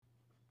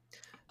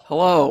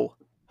Hello.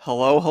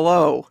 Hello,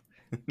 hello.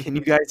 Can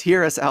you guys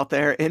hear us out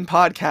there in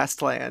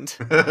podcast land?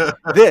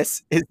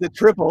 This is the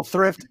Triple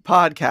Thrift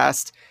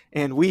Podcast,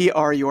 and we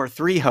are your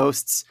three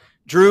hosts,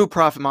 Drew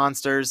Profit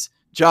Monsters,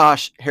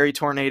 Josh Harry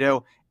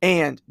Tornado,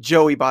 and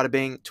Joey Bada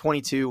Bing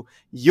 22,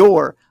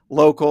 your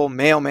local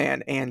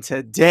mailman. And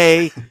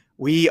today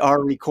we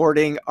are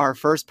recording our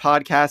first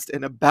podcast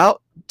in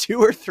about 2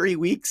 or 3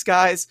 weeks,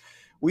 guys.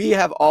 We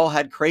have all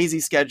had crazy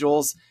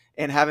schedules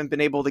and haven't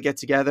been able to get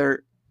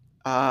together.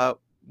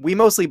 We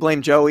mostly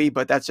blame Joey,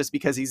 but that's just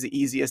because he's the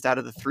easiest out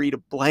of the three to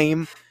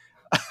blame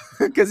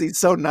because he's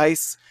so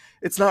nice.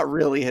 It's not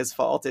really his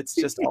fault. It's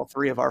just all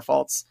three of our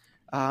faults.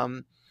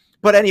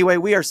 But anyway,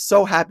 we are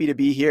so happy to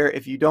be here.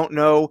 If you don't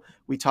know,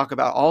 we talk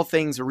about all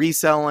things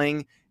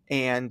reselling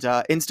and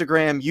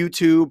Instagram,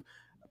 YouTube,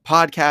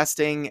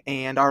 podcasting,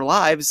 and our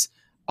lives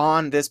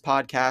on this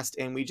podcast.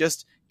 And we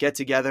just get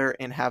together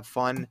and have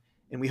fun.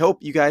 And we hope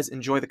you guys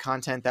enjoy the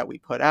content that we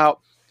put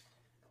out.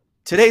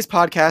 Today's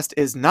podcast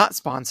is not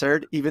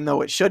sponsored, even though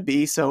it should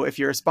be. So if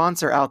you're a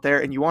sponsor out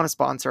there and you want to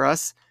sponsor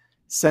us,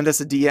 send us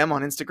a DM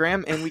on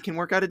Instagram and we can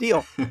work out a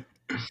deal.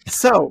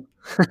 So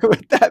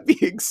with that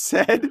being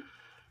said,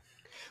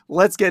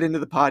 let's get into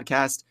the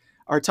podcast.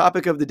 Our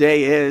topic of the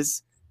day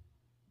is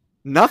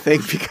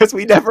nothing because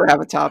we never have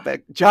a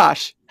topic.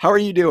 Josh, how are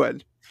you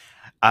doing?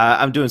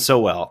 I'm doing so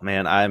well,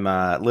 man. I'm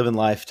living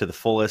life to the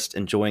fullest,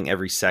 enjoying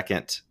every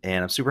second,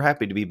 and I'm super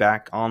happy to be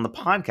back on the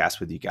podcast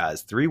with you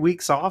guys. 3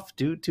 weeks off,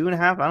 two and a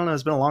half. I don't know.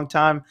 It's been a long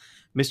time.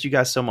 Missed you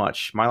guys so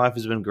much. My life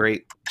has been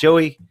great.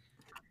 Joey,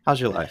 how's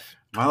your life?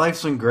 My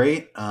life's been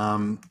great.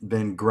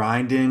 Been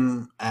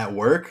grinding at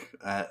work,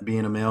 at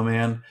being a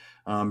mailman.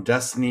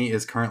 Destiny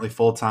is currently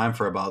full-time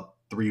for about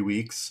 3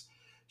 weeks.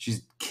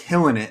 She's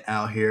killing it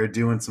out here,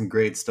 doing some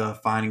great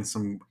stuff, finding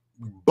some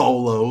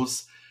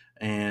bolos.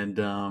 And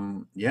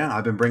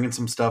I've been bringing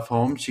some stuff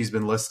home. She's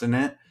been listing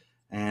it,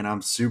 and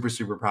I'm super,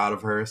 super proud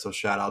of her. So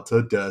shout out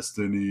to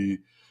Destiny.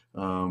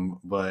 I'm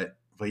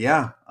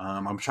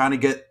trying to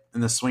get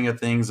in the swing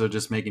of things of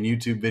just making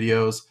YouTube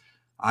videos.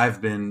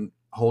 I've been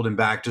holding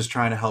back, just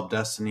trying to help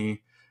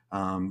Destiny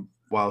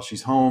while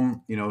she's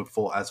home,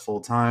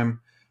 full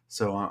time.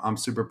 So I'm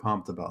super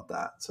pumped about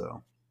that.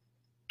 So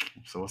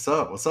what's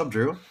up? What's up,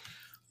 Drew?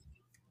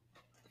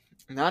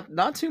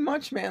 Not too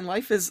much, man.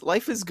 Life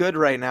is good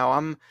right now.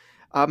 I'm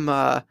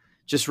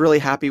just really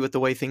happy with the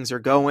way things are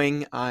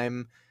going.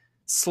 I'm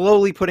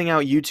slowly putting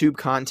out YouTube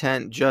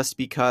content just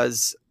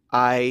because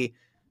for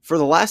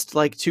the last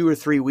 2 or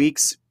 3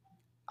 weeks,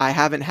 I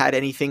haven't had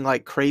anything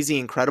crazy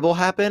incredible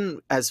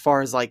happen as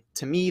far as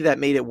to me that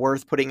made it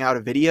worth putting out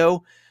a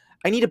video.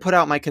 I need to put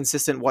out my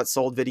consistent what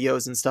sold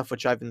videos and stuff,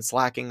 which I've been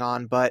slacking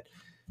on, but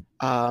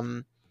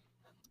I've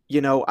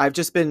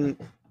just been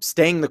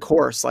staying the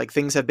course.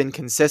 Things have been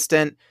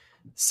consistent.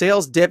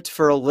 Sales dipped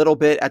for a little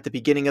bit at the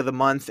beginning of the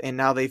month, and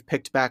now they've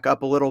picked back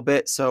up a little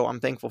bit. So I'm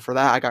thankful for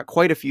that. I got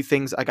quite a few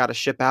things I got to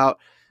ship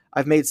out.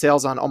 I've made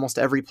sales on almost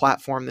every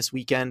platform this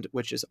weekend,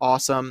 which is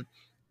awesome.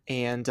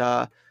 And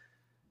Joey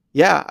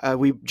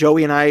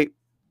and I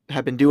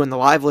have been doing the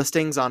live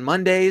listings on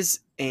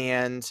Mondays,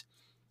 and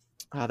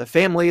the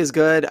family is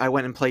good. I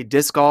went and played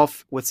disc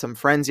golf with some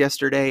friends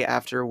yesterday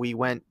after we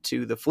went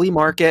to the flea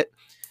market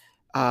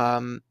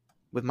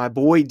with my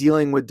boy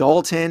dealing with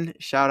Dalton.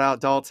 Shout out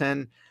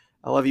Dalton.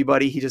 I love you,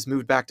 buddy. He just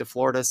moved back to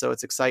Florida, so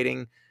it's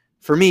exciting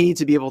for me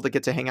to be able to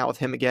get to hang out with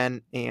him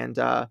again. And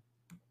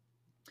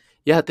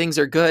things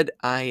are good.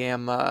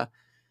 There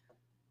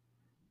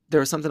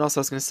was something else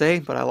I was going to say,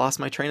 but I lost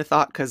my train of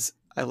thought because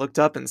I looked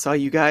up and saw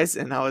you guys,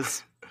 and I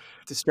was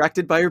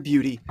distracted by your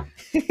beauty.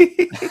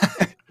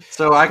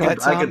 So I can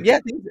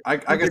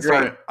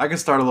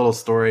start a little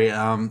story.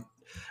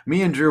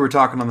 Me and Drew were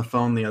talking on the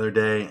phone the other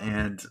day,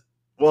 and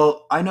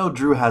I know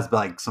Drew has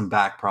some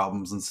back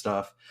problems and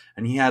stuff,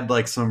 and he had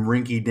some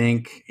rinky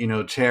dink,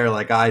 chair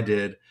like I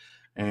did.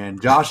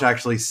 And Josh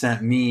actually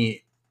sent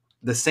me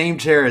the same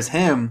chair as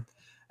him.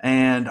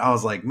 And I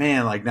was like,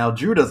 man, now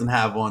Drew doesn't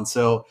have one.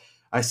 So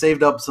I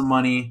saved up some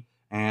money,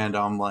 and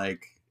I'm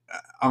like,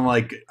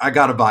 I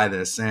got to buy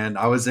this. And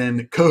I was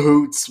in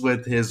cahoots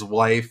with his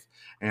wife,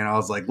 and I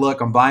was like,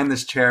 look, I'm buying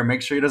this chair.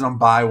 Make sure he doesn't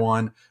buy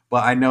one,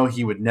 but I know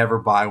he would never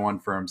buy one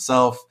for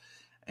himself.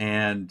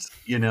 And,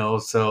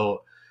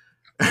 so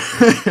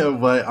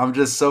but I'm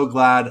just so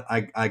glad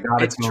I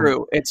got it.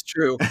 It's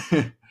true.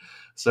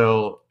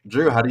 So,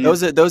 Drew, how do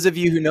you... Those of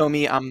you who know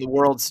me, I'm the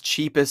world's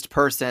cheapest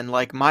person.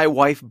 My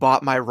wife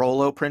bought my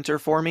Rollo printer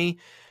for me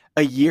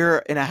a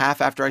year and a half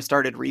after I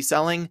started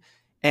reselling,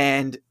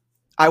 and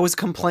I was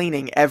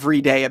complaining every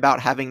day about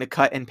having to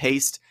cut and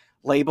paste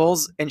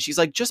labels, and she's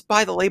like, just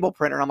buy the label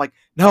printer. And I'm like,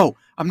 no,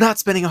 I'm not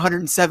spending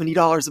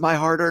 $170 of my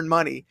hard-earned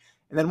money.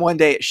 And then one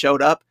day it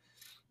showed up,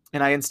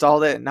 and I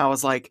installed it, and I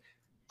was like,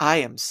 I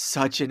am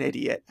such an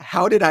idiot.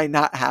 How did I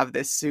not have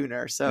this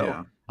sooner?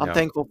 So I'm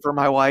thankful for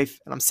my wife,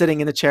 and I'm sitting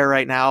in a chair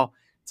right now.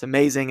 It's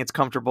amazing. It's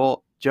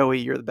comfortable. Joey,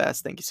 you're the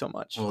best. Thank you so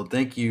much. Well,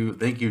 thank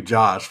you,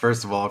 Josh,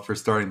 first of all, for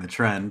starting the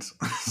trend.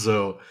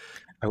 So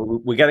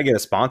We got to get a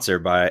sponsor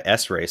by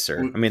S Racer.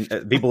 I mean,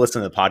 people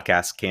listening to the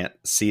podcast can't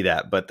see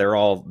that, but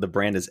the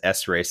brand is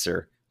S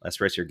Racer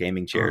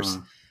gaming chairs.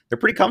 They're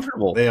pretty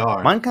comfortable. They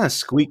are. Mine kind of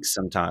squeaks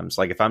sometimes.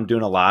 Like if I'm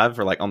doing a live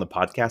or like on the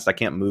podcast, I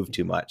can't move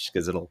too much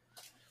because it'll,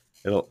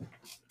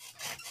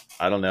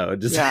 I don't know. It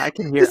just, Yeah, I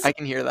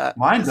can hear that.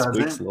 Mine squeaks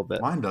doesn't. a little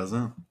bit. Mine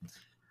doesn't.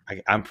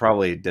 I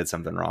probably did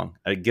something wrong.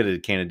 I get a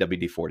can of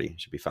WD-40.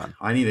 Should be fun.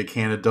 I need a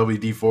can of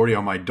WD-40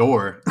 on my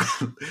door.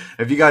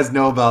 If you guys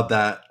know about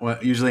that,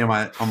 usually on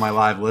my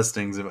live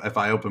listings, if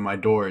I open my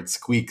door, it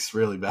squeaks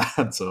really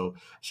bad. So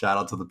shout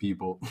out to the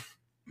people.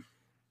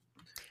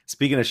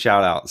 Speaking of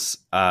shout outs,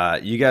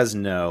 you guys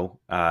know,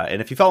 and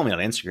if you follow me on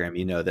Instagram,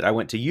 you know that I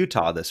went to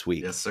Utah this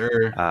week. Yes,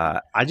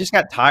 sir. I just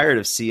got tired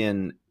of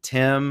seeing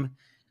Tim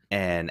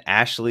and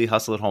Ashley,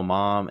 Hustle at Home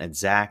Mom, and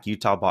Zach,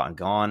 Utah Bought and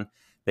Gone.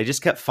 They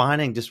just kept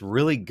finding just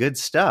really good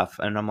stuff.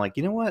 And I'm like,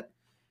 you know what?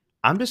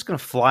 I'm just going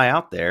to fly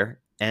out there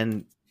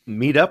and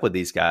meet up with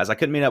these guys. I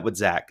couldn't meet up with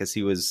Zach because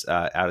he was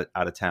out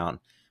of town.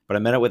 But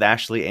I met up with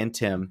Ashley and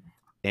Tim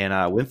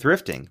and went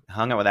thrifting.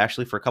 Hung out with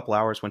Ashley for a couple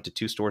hours, went to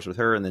 2 stores with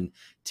her. And then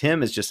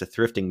Tim is just a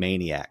thrifting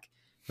maniac.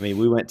 I mean,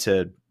 we went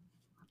to,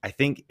 I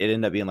think it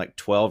ended up being like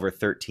 12 or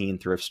 13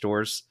 thrift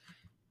stores.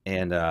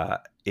 And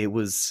it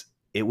was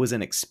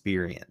an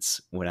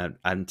experience. When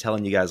I'm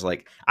telling you guys,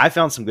 like, I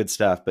found some good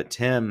stuff, but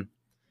Tim,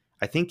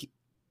 I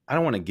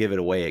don't want to give it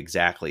away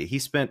exactly. He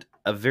spent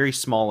a very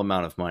small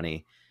amount of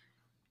money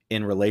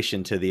in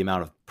relation to the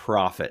amount of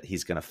profit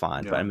he's going to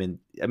find. Yeah. But I mean,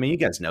 you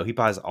guys know he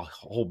buys a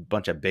whole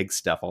bunch of big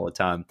stuff all the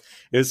time.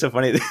 It was so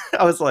funny.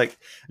 I was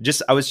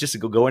just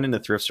going into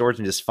thrift stores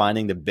and just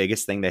finding the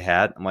biggest thing they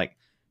had. I'm like,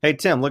 hey,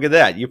 Tim, look at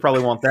that. You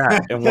probably want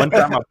that. And one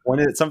time I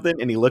pointed at something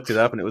and he looked it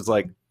up and it was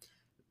like,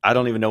 I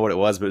don't even know what it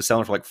was, but it was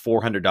selling for like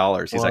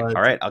 $400. He's like,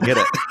 all right, I'll get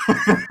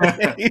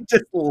it. He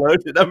just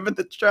loaded up in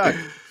the truck.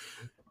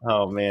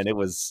 Oh man, it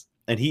was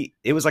like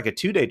a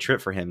 2-day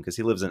trip for him because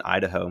he lives in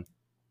Idaho.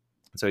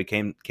 So he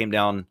came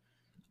down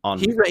on.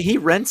 He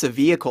rents a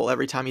vehicle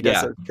every time he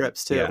does those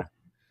trips too.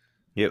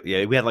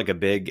 Yeah. We had like a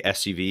big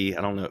SUV.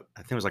 I don't know.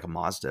 I think it was like a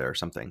Mazda or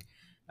something.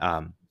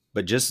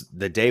 But just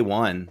the day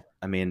one,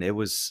 I mean, it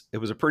was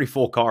a pretty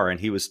full car,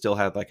 and he was still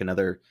had like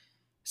another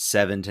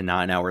 7 to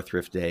 9 hour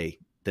thrift day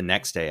the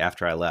next day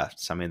after I left.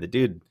 So I mean, the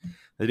dude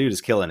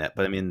is killing it.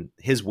 But I mean,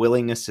 his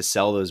willingness to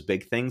sell those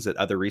big things that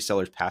other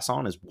resellers pass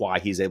on is why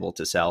he's able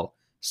to sell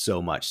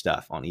so much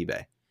stuff on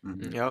eBay.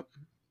 Mm-hmm. Yep.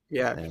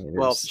 Yeah.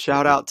 Well,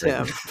 shout out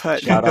Tim.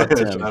 But shout out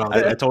Tim.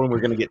 I told him we're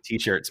going to get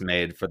T-shirts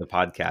made for the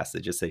podcast that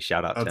just say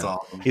shout out Tim. That's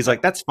awesome. He's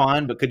like, that's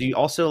fine, but could you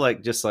also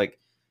like just like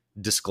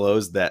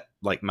disclose that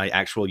like my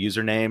actual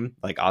username,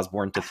 like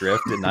Osborne to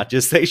Thrift, and not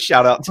just say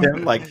shout out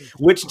Tim? Like,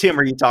 which Tim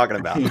are you talking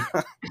about?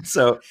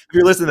 So if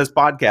you're listening to this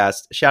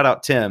podcast, shout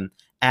out Tim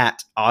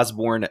at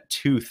Osborne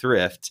to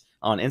Thrift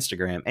on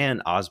Instagram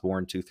and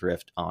Osborne to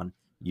Thrift on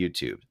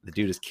YouTube. The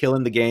dude is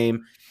killing the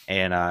game,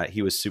 and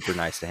he was super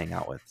nice to hang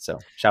out with. So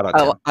shout out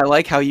Tim. I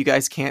like how you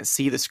guys can't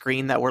see the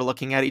screen that we're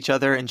looking at each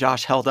other, and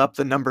Josh held up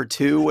the number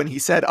 2 when he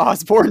said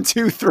Osborne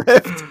to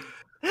Thrift.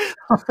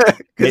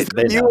 Because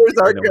the viewers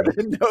aren't going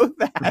to know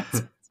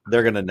that.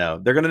 They're going to know.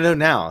 They're going to know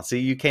now. See,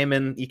 you came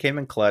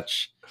in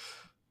clutch.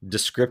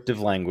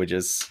 Descriptive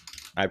languages.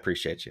 I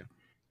appreciate you.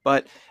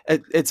 But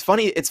it's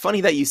funny. It's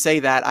funny that you say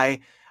that. I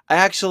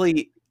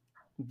actually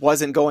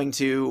wasn't going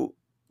to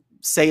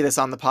say this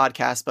on the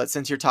podcast, but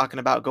since you're talking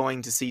about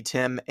going to see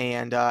Tim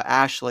and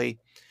Ashley,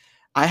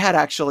 I had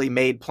actually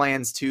made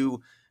plans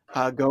to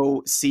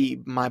go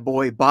see my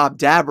boy Bob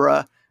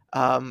Dabra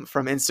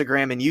from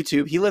Instagram and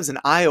YouTube. He lives in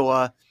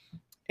Iowa,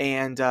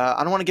 and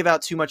I don't want to give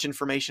out too much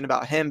information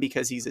about him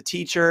because he's a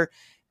teacher,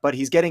 but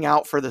he's getting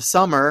out for the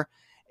summer.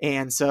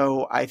 And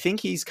so I think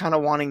he's kind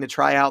of wanting to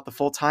try out the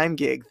full-time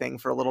gig thing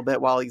for a little bit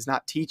while he's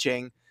not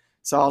teaching.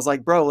 So I was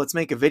like, bro, let's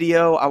make a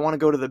video. I want to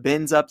go to the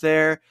bins up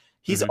there.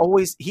 He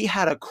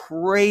had a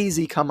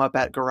crazy come up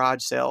at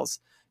garage sales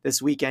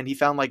this weekend. He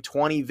found like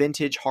 20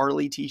 vintage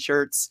Harley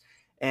t-shirts,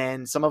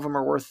 and some of them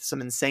are worth some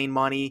insane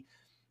money.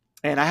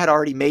 And I had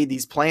already made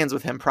these plans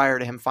with him prior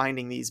to him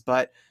finding these.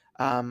 But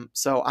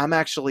so I'm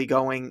actually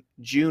going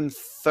June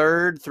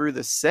 3rd through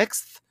the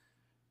 6th.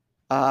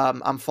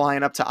 I'm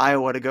flying up to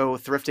Iowa to go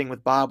thrifting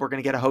with Bob. We're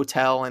going to get a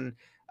hotel in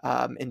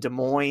Des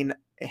Moines,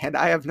 and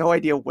I have no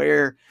idea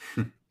where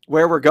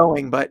we're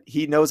going, but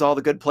he knows all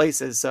the good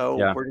places. So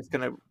we're just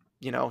going to,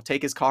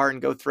 take his car and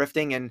go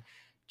thrifting and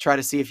try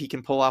to see if he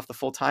can pull off the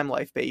full-time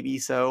life, baby.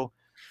 So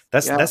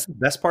that's the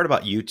best part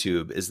about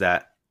YouTube is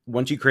that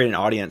once you create an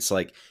audience,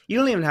 like you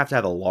don't even have to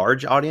have a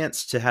large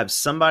audience to have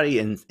somebody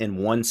in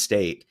one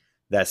state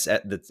that's I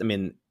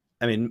mean,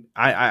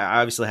 I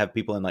obviously have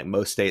people in like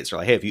most states are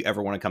like, hey, if you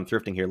ever want to come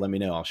thrifting here, let me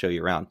know. I'll show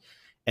you around.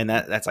 And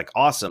that's like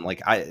awesome.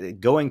 Like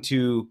going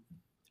to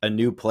a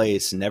new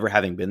place, never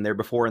having been there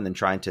before, and then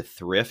trying to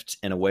thrift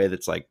in a way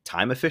that's like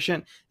time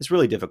efficient is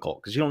really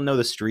difficult because you don't know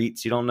the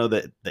streets, you don't know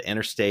the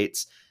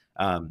interstates.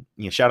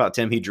 Shout out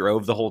Tim. He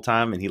drove the whole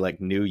time and he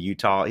like knew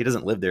Utah. He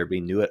doesn't live there, but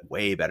he knew it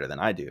way better than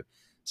I do.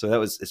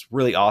 So it's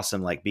really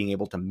awesome. Like being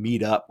able to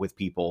meet up with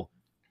people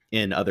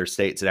in other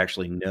states that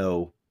actually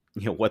know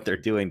what they're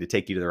doing to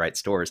take you to the right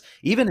stores.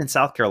 Even in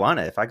South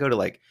Carolina, if I go to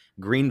like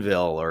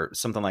Greenville or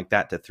something like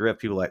that to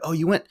thrift, people are like, oh,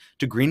 you went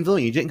to Greenville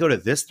and you didn't go to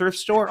this thrift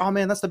store? Oh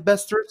man, that's the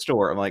best thrift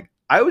store. I'm like,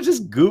 I was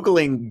just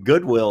Googling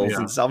Goodwills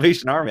and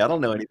Salvation Army. I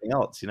don't know anything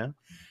else,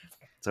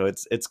 So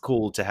it's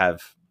cool to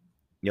have,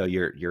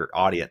 your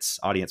audience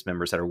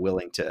members that are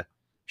willing to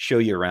show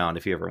you around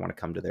if you ever want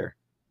to come to their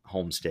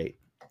home state.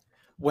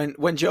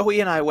 When Joey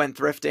and I went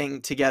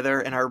thrifting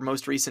together in our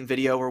most recent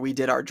video where we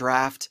did our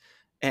draft,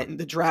 and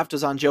the draft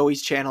was on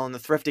Joey's channel and the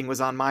thrifting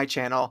was on my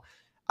channel,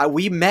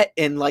 we met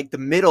in like the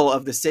middle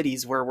of the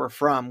cities where we're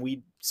from.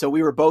 So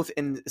we were both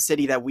in a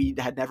city that we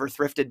had never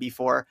thrifted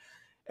before.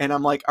 And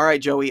I'm like, all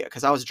right, Joey,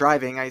 because I was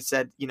driving, I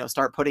said,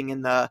 start putting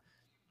in the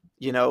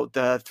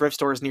thrift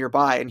stores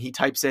nearby. And he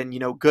types in,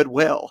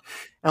 Goodwill.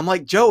 And I'm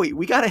like, Joey,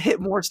 we got to hit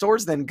more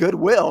stores than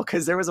Goodwill,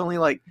 because there was only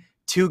like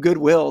 2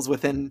 Goodwills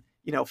within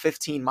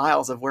 15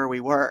 miles of where we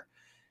were.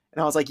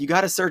 And I was like, you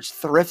got to search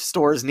thrift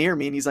stores near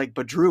me. And he's like,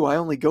 but Drew, I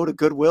only go to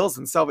Goodwills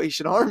and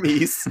Salvation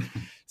Armies.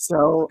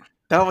 So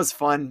that was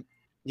fun,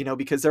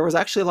 because there was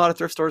actually a lot of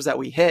thrift stores that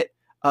we hit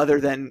other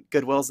than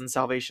Goodwills and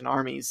Salvation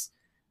Armies.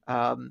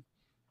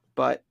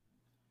 But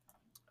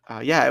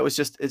it's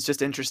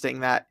just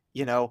interesting that,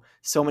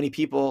 so many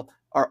people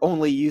are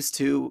only used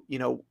to,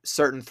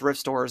 certain thrift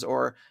stores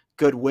or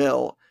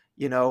Goodwill,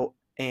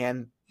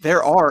 and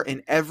there are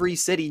in every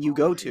city you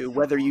go to,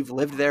 whether you've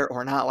lived there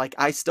or not. Like,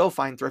 I still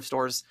find thrift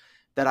stores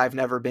that I've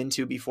never been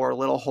to before,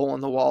 little hole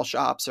in the wall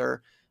shops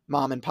or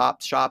mom and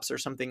pop shops or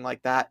something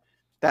like that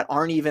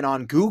aren't even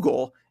on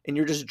Google, and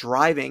you're just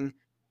driving,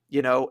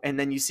 and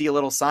then you see a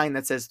little sign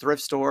that says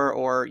thrift store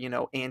or,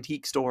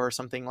 antique store or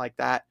something like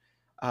that.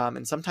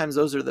 And sometimes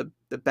those are the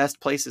best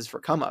places for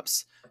come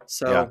ups.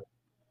 So,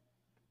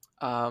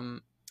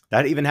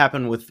 that even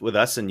happened with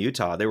us in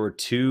Utah. There were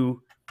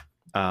 2,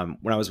 when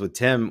I was with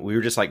Tim, we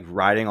were just like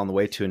riding on the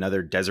way to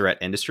another Deseret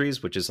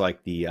Industries, which is like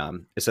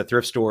it's a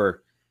thrift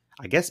store.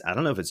 I guess, I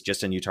don't know if it's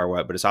just in Utah or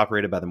what, but it's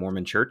operated by the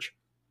Mormon Church.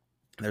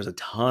 There's a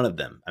ton of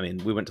them. I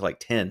mean, we went to like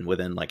 10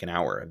 within like an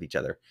hour of each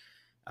other.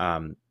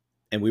 And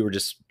we were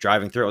just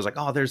driving through. I was like,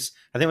 I think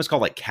it was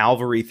called like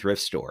Calvary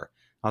Thrift Store.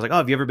 I was like, oh,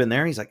 have you ever been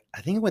there? He's like,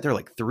 I think I went there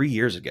like 3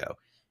 years ago.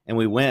 And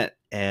we went,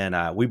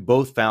 and we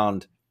both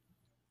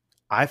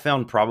I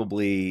found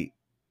probably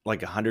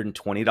like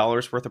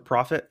 $120 worth of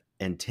profit.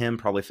 And Tim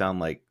probably found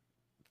like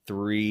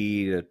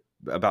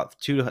about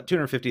 $250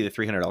 to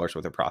 $300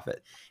 worth of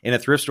profit in a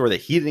thrift store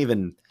that he didn't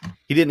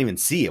even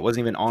see. It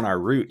wasn't even on our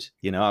route.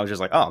 I was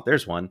just like, oh,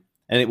 there's one.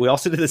 And we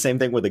also did the same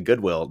thing with a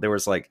Goodwill. There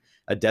was like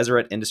a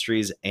Deseret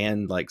Industries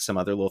and like some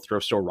other little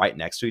thrift store right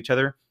next to each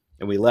other.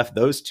 And we left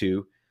those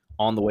 2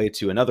 on the way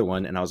to another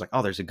one. And I was like,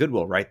 oh, there's a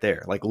Goodwill right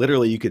there. Like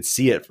literally you could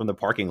see it from the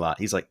parking lot.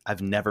 He's like,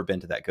 I've never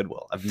been to that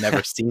Goodwill. I've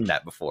never seen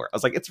that before. I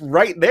was like, it's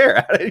right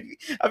there.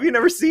 Have you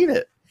never seen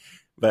it?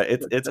 But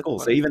it's cool.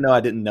 Funny. So even though I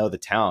didn't know the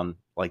town,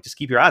 like, just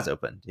keep your eyes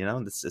open.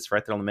 It's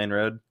right there on the main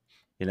road.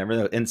 You never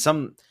know. And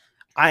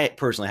I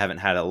personally haven't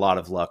had a lot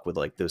of luck with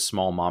like those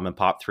small mom and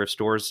pop thrift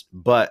stores,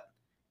 but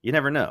you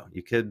never know.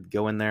 You could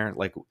go in there.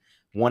 Like,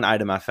 one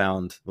item I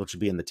found, which would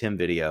be in the Tim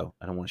video.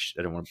 I don't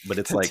want, but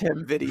it's like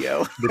Tim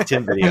video. The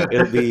Tim video.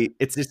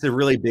 It's just a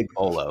really big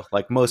polo.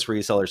 Like, most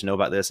resellers know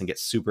about this and get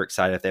super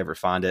excited if they ever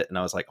find it. And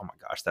I was like, oh my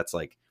gosh, that's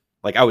like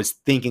I was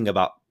thinking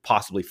about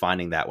possibly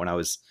finding that when I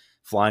was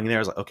flying there. I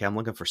was like, okay, I'm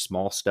looking for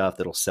small stuff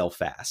that'll sell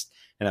fast.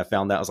 And I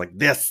found that. I was like,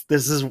 this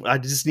is, I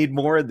just need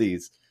more of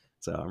these.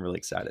 So I'm really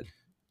excited.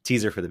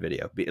 Teaser for the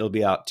video. It'll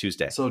be out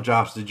Tuesday. So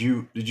Josh, did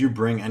you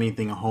bring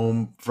anything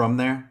home from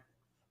there?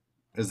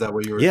 Is that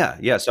what you were?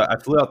 Yeah. So I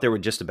flew out there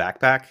with just a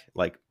backpack,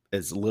 like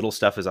as little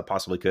stuff as I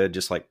possibly could,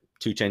 just like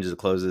 2 changes of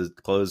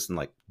clothes and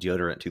like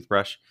deodorant,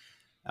 toothbrush.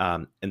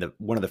 And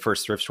one of the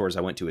first thrift stores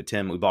I went to with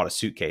Tim, we bought a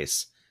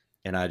suitcase,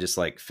 and I just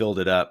like filled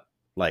it up.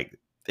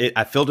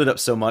 I filled it up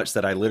so much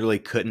that I literally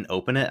couldn't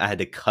open it. I had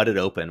to cut it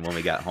open when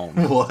we got home.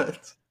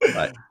 What?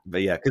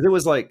 But yeah, because it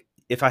was like,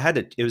 if I had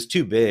to, it was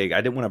too big. I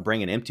didn't want to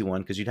bring an empty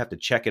one because you'd have to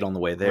check it on the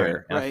way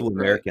there. I flew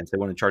American, so they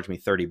wanted to charge me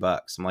 $30.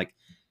 I'm like,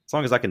 as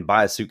long as I can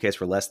buy a suitcase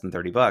for less than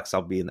 $30,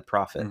 I'll be in the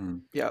profit. Mm-hmm.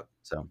 Yep.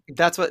 So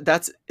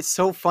that's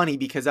so funny,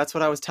 because that's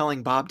what I was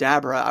telling Bob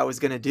Dabra I was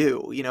going to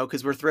do,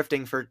 because we're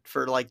thrifting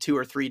for like 2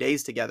 or 3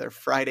 days together,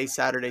 Friday,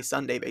 Saturday,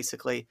 Sunday,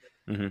 basically.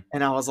 Mm-hmm.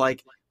 And I was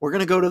like, we're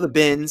going to go to the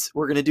bins.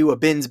 We're going to do a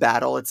bins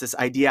battle. It's this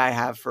idea I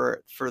have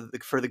for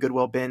the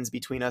Goodwill bins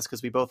between us,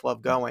 because we both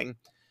love going.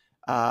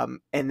 And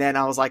then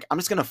I was like, I'm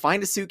just going to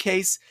find a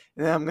suitcase,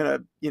 and then I'm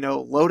going to,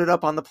 load it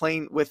up on the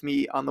plane with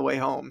me on the way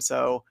home.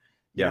 So,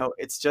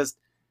 it's just,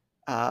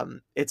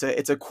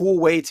 it's a cool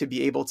way to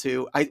be able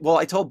to,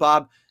 I told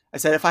Bob, I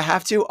said, if I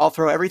have to, I'll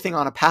throw everything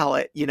on a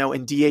pallet,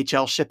 and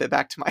DHL ship it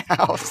back to my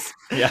house.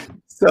 Yeah.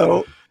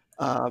 So,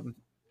 I'm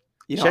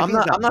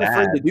not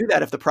afraid to do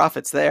that if the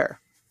profit's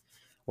there.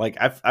 Like,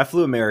 I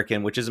flew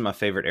American, which isn't my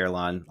favorite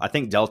airline. I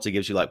think Delta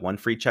gives you like 1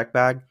 free check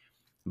bag,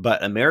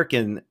 but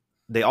American,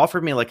 they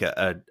offered me like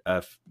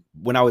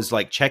when I was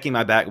like checking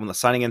my bag, when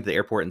signing into the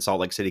airport in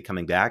Salt Lake City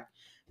coming back,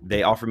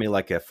 they offered me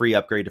like a free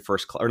upgrade to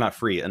first class, or not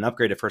free, an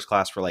upgrade to first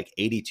class for like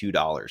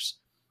 $82.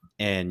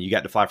 and you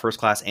got to fly first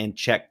class and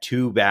check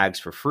 2 bags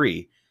for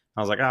free.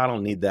 I was like, oh, I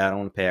don't need that. I don't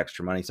want to pay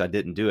extra money. So I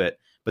didn't do it.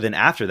 But then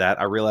after that,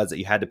 I realized that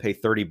you had to pay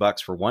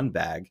 $30 for 1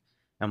 bag.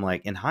 I'm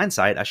like, in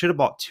hindsight, I should have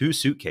bought 2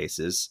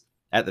 suitcases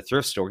at the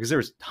thrift store because there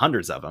was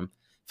hundreds of them,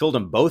 filled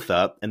them both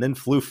up, and then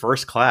flew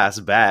first class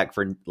back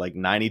for like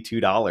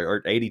 $92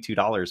 or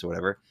 $82 or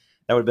whatever.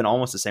 That would have been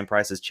almost the same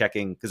price as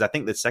checking, because I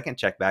think the second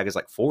check bag is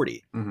like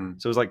 $40. Mm-hmm.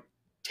 So it was like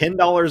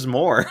 $10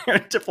 more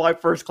to fly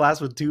first class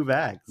with 2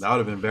 bags. That would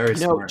have been very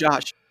No, smart.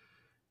 Josh.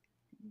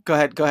 Go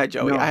ahead,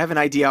 Joey. No. I have an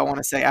idea I want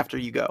to say after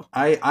you go.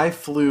 I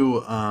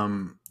flew.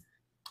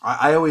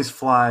 I always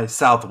fly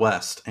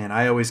Southwest, and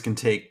I always can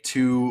take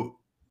two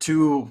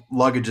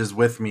luggages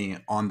with me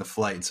on the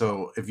flight.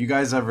 So if you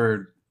guys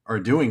ever are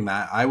doing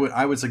that, I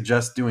would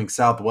suggest doing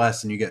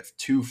Southwest, and you get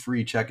 2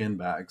 free check-in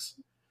bags.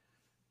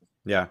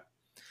 Yeah.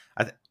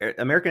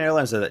 American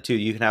Airlines does that too.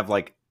 You can have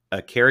like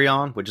a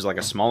carry-on, which is like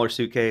a smaller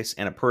suitcase,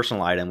 and a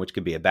personal item, which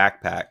could be a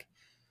backpack.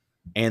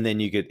 And then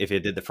you could, if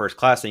it did the first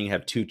class, then you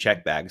have 2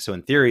 check bags. So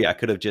in theory, I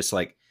could have just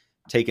like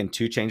taken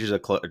 2 changes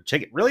of clothes,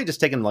 really just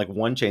taken like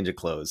 1 change of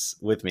clothes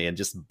with me and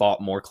just bought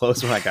more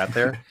clothes when I got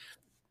there.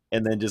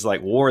 And then just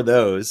like wore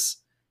those,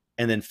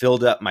 and then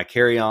filled up my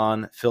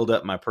carry-on, filled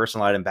up my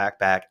personal item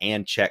backpack,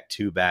 and checked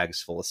 2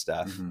 bags full of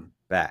stuff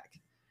back.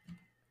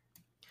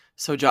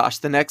 So Josh,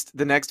 the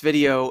next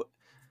video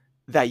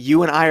that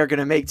you and I are going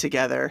to make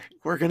together,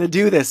 we're going to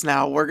do this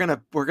now. We're going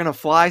to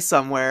fly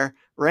somewhere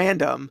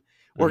random.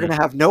 We're going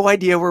to have no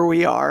idea where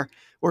we are.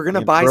 We're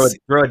going to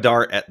throw a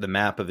dart at the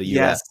map of the US.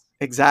 Yes,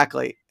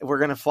 exactly. We're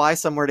going to fly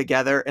somewhere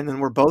together, and then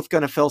we're both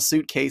going to fill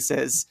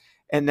suitcases,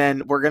 and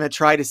then we're going to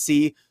try to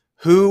see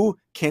who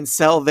can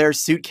sell their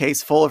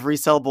suitcase full of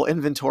resellable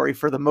inventory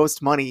for the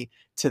most money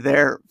to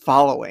their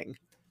following.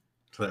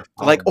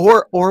 Like,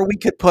 or we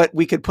could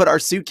put our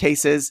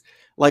suitcases,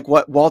 like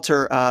what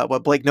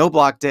Blake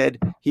Knobloch did.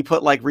 He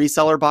put like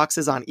reseller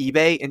boxes on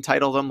eBay and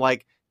titled them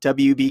like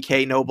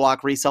WBK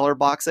Knobloch reseller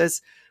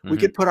boxes. We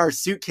could put our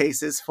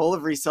suitcases full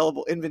of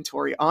resellable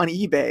inventory on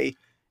eBay,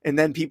 and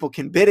then people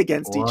can bid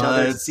against each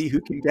other to see who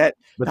can get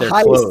the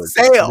highest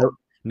sale.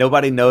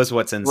 Nobody knows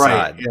what's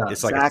inside. Right, yeah,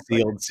 it's like a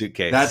sealed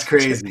suitcase. That's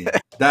crazy.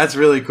 That's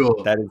really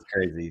cool. That is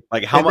crazy.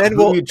 Like who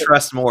do you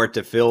trust more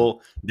to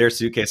fill their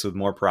suitcase with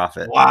more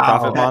profit? Wow.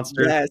 Profit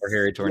Monster or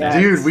Hairy Tornado?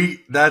 Dude,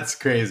 that's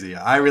crazy.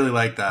 I really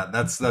like that.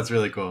 That's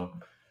really cool.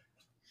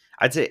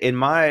 I'd say in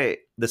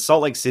the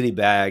Salt Lake City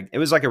bag, it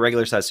was like a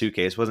regular size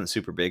suitcase. It wasn't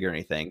super big or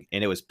anything.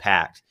 And it was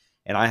packed.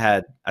 And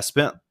I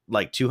spent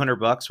like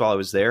 $200 while I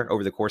was there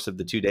over the course of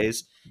the 2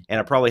 days. And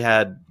I probably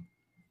had,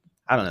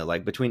 I don't know,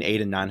 like between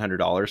 $800 and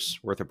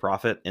 $900 worth of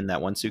profit in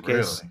that one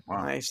suitcase. Really?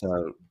 Wow. Nice.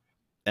 So,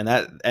 and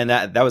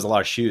that was a lot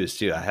of shoes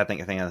too. I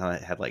think I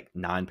had like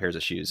 9 pairs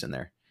of shoes in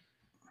there.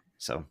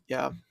 So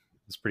yeah,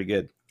 it's pretty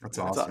good. That's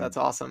awesome. That's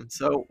awesome.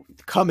 So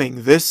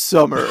coming this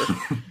summer,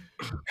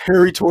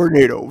 Hairy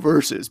Tornado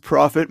versus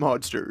Profit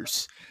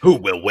Monsters. Who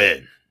will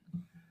win?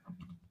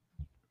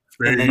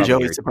 And then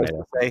Joey's supposed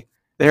to say,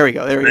 there we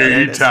go.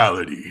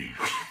 Fatality.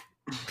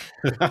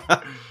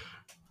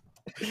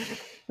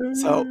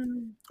 So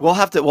we'll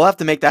have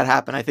to make that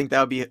happen. I think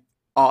that would be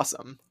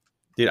awesome.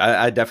 Dude,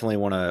 I definitely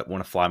want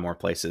to fly more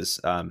places.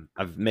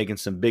 I've making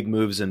some big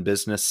moves in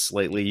business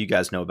lately. You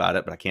guys know about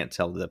it, but I can't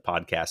tell the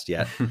podcast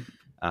yet.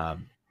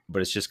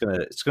 But it's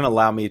gonna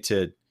allow me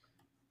to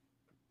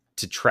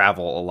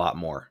travel a lot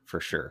more for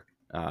sure.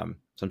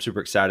 So I'm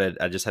super excited.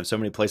 I just have so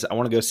many places. I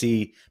want to go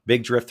see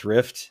Big Drift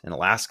Rift in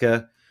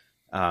Alaska.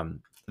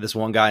 This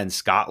one guy in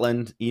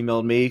Scotland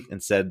emailed me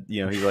and said,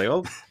 he's like,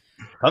 "Oh,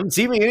 come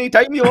see me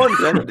anytime you want."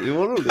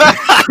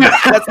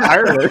 That's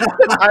Irish.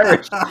 That's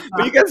Irish.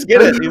 But you guys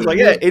get it. He's like,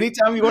 "Yeah,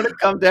 anytime you want to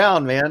come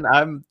down, man.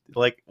 I'm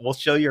like, we'll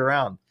show you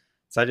around."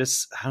 So I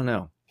don't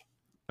know.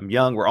 I'm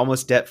young. We're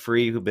almost debt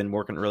free. We've been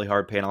working really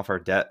hard paying off our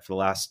debt for the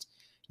last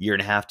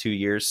 1.5 to 2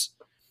 years.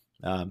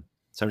 So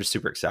I'm just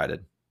super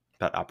excited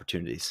about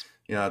opportunities.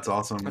 Yeah, that's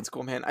awesome. That's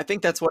cool, man. I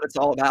think that's what it's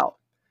all about.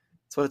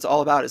 That's what it's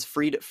all about, is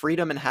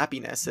freedom and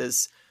happiness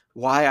is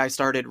why I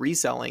started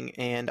reselling.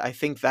 And I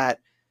think that,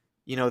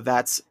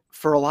 that's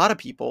for a lot of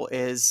people,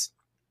 is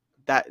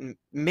that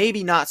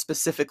maybe not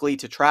specifically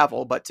to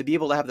travel, but to be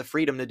able to have the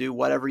freedom to do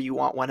whatever you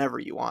want, whenever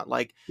you want.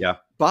 Like, yeah,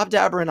 Bob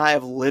Dabber and I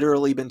have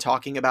literally been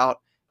talking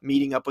about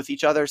meeting up with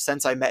each other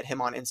since I met him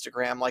on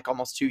Instagram, like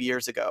almost 2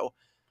 years ago.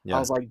 Yeah. I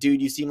was like,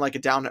 dude, you seem like a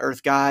down to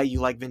earth guy.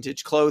 You like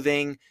vintage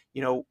clothing.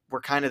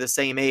 We're kind of the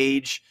same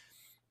age.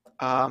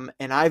 And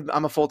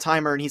I'm a full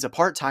timer and he's a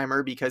part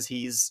timer because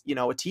he's,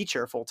 a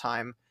teacher full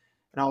time.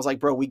 And I was like,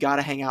 bro, we got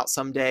to hang out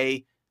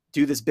someday,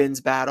 do this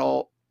bins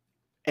battle.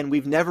 And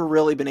we've never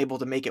really been able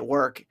to make it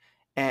work.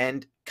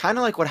 And kind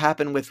of like what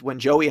happened with when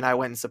Joey and I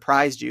went and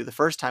surprised you the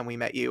first time we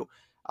met you,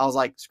 I was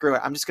like, screw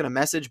it. I'm just going to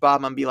message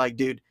Bob and be like,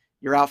 dude,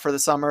 you're out for the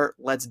summer.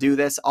 Let's do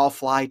this. I'll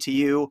fly to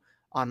you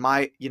on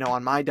my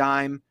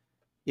dime,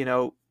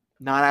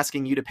 not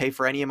asking you to pay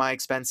for any of my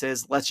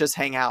expenses. Let's just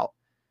hang out.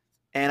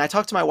 And I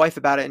talked to my wife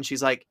about it and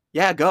she's like,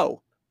 yeah,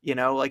 go,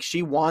 like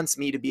she wants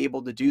me to be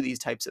able to do these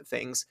types of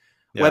things,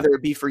 whether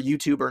it be for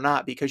YouTube or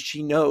not, because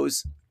she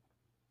knows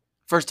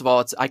first of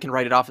all, I can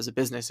write it off as a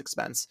business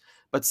expense.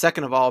 But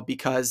second of all,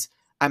 because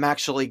I'm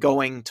actually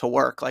going to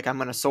work, like I'm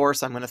going to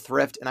source, I'm going to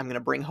thrift, and I'm going to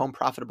bring home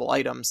profitable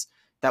items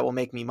that will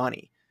make me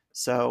money.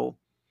 So,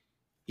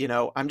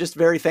 I'm just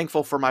very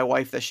thankful for my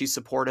wife that she's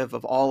supportive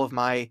of all of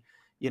my,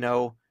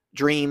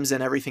 dreams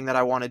and everything that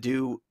I want to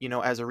do,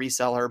 as a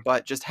reseller.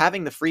 But just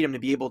having the freedom to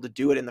be able to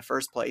do it in the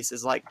first place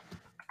is like,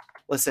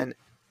 listen,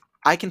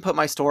 I can put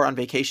my store on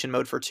vacation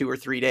mode for 2 or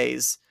 3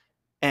 days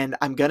and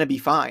I'm going to be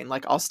fine.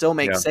 Like I'll still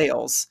make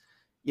sales,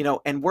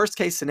 and worst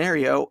case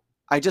scenario,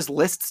 I just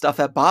list stuff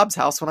at Bob's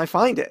house when I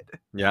find it.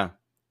 Yeah.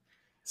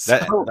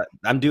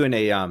 I'm doing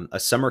a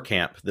summer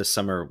camp this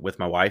summer with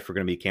my wife. We're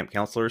going to be camp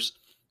counselors.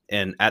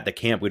 And at the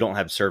camp, we don't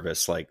have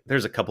service. Like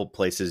there's a couple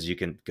places you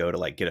can go to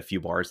like get a few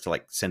bars to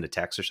like send a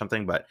text or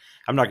something, but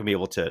I'm not gonna be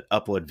able to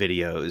upload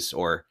videos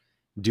or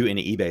do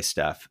any eBay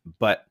stuff.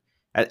 But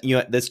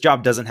this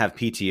job doesn't have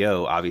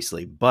PTO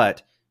obviously,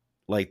 but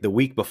like the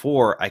week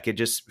before I could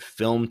just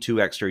film 2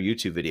 extra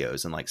YouTube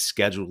videos and like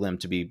schedule them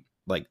to be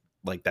like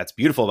that's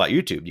beautiful about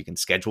YouTube. You can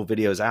schedule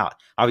videos out.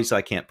 Obviously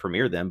I can't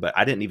premiere them, but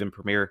I didn't even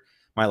premiere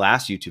my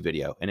last YouTube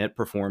video and it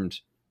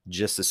performed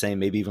just the same,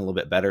 maybe even a little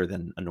bit better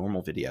than a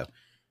normal video.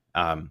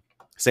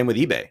 Same with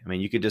eBay. I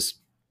mean, you could just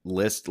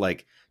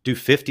do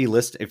 50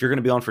 lists. If you're going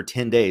to be on for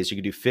 10 days, you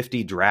could do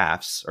 50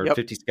 drafts or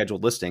 50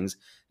 scheduled listings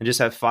and just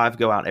have 5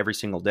 go out every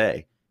single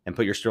day and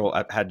put your store.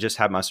 I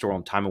had my store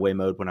on time away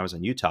mode when I was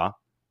in Utah.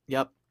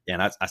 Yep.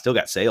 And I still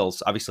got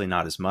sales, obviously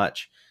not as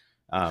much,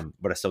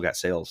 but I still got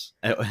sales.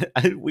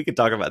 We could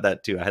talk about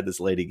that too. I had this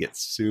lady get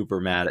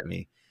super mad at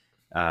me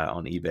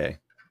on eBay.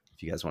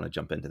 If you guys want to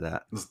jump into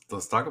that,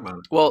 let's talk about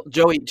it. Well,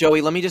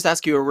 Joey, let me just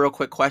ask you a real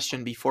quick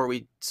question before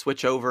we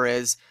switch over.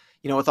 Is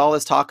with all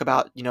this talk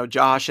about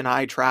Josh and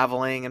I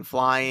traveling and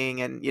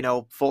flying and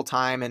full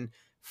time and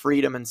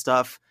freedom and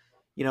stuff,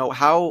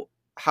 how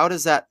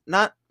does that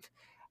not?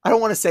 I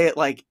don't want to say it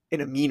like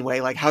in a mean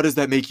way, like how does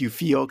that make you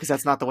feel? Because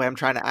that's not the way I'm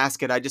trying to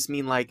ask it. I just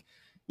mean like,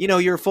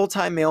 you're a full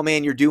time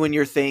mailman, you're doing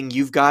your thing,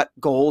 you've got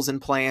goals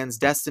and plans.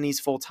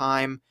 Destiny's full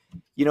time,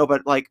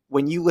 but like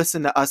when you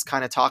listen to us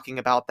kind of talking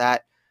about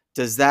that.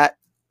 Does that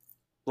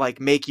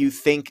like make you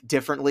think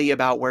differently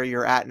about where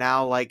you're at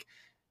now? Like,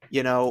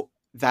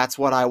 that's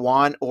what I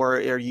want, or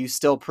are you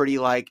still pretty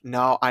like,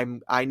 no,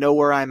 I know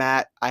where I'm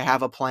at. I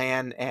have a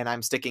plan and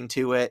I'm sticking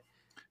to it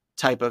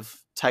type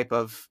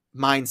of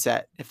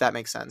mindset, if that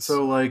makes sense.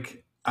 So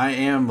like, I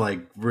am like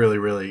really,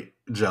 really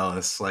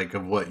jealous like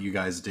of what you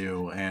guys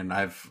do. And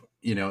I've,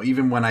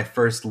 even when I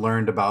first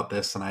learned about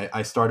this and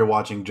I started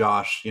watching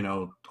Josh,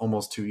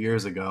 almost 2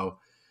 years ago,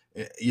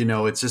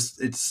 it's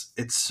just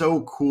it's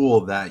so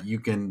cool that you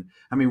can.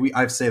 I mean,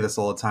 I say this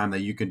all the time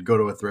that you could go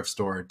to a thrift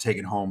store, take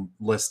it home,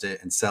 list it,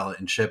 and sell it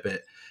and ship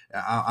it.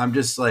 I'm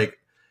just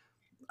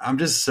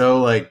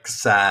so like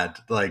sad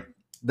like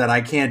that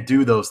I can't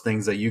do those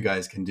things that you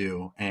guys can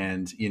do.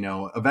 And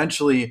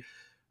eventually,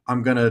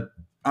 I'm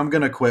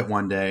gonna quit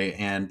one day.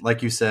 And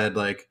like you said,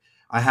 like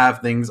I have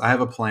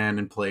a plan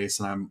in place,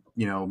 and I'm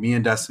me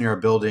and Destiny are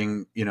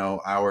building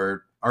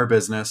our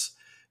business,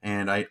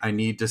 and I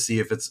need to see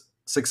if it's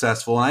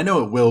successful, and I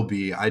know it will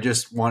be. I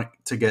just want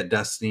to get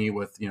Destiny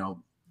with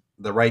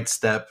the right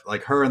step,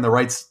 like her in the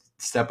right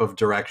step of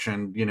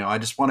direction. I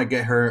just want to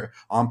get her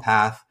on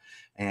path,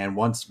 and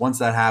once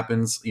that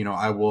happens,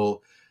 I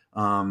will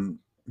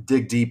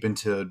dig deep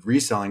into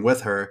reselling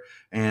with her.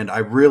 And I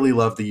really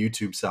love the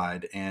YouTube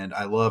side, and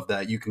I love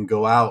that you can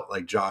go out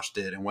like Josh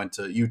did and went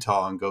to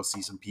Utah and go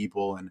see some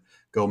people and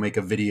go make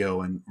a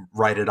video and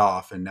write it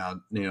off. And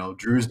now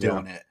Drew's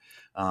doing it.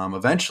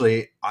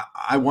 Eventually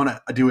I want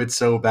to do it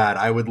so bad.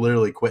 I would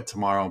literally quit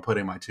tomorrow and put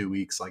in my 2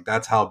 weeks. Like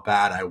that's how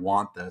bad I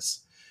want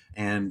this.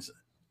 And,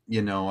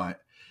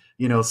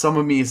 some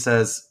of me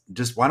says,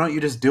 just, why don't you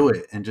just do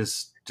it and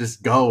just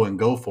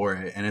go for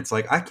it? And it's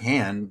like, I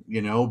can,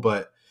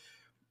 but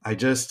I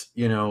just,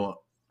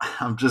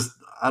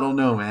 I don't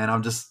know, man.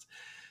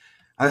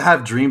 I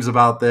have dreams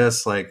about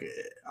this. Like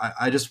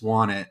I just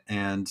want it.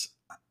 And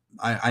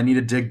I need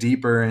to dig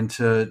deeper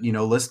into,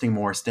 listing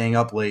more, staying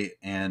up late,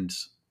 and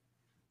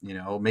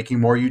making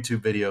more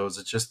YouTube videos.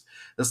 It's just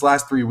this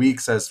last 3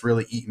 weeks has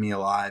really eaten me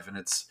alive, and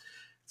it's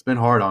been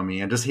hard on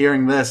me. And just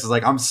hearing this is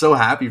like, I'm so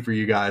happy for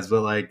you guys,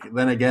 but like,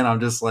 then again, I'm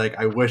just like,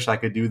 I wish I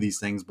could do these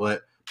things,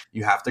 but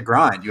you have to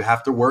grind, you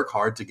have to work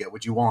hard to get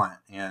what you want.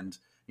 And,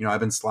 I've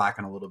been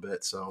slacking a little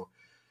bit, so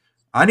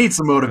I need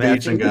some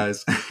motivation,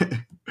 guys.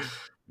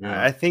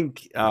 Yeah. I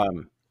think,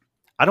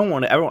 I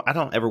don't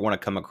ever want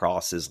to come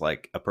across as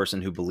like a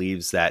person who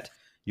believes that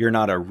you're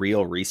not a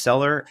real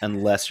reseller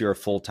unless you're a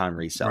full-time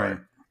reseller. Right.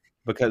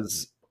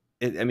 Because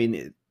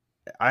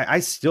I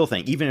still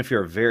think, even if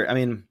you're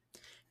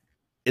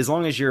as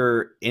long as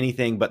you're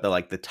anything but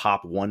the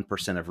top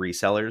 1% of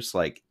resellers,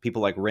 like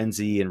people like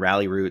Renzi and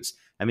Rally Roots,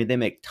 they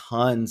make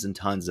tons and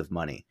tons of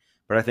money.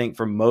 But I think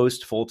for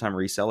most full-time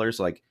resellers,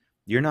 like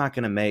you're not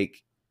going to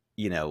make,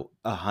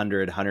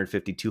 100,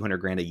 150, 200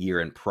 grand a year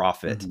in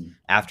profit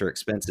after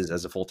expenses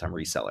as a full-time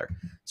reseller.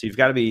 So you've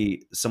got to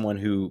be someone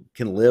who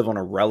can live on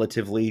a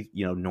relatively,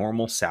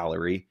 normal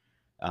salary.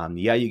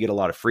 You get a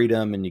lot of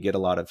freedom and you get a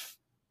lot of,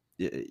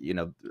 you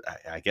know,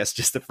 I guess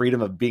just the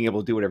freedom of being able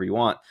to do whatever you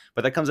want,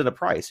 but that comes at a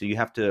price. So you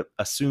have to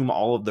assume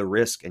all of the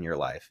risk in your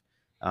life.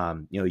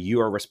 You know,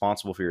 you are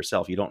responsible for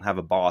yourself. You don't have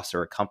a boss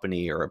or a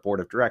company or a board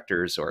of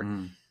directors or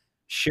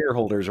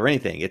shareholders or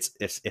anything. It's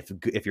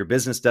if your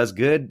business does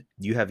good,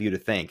 you have you to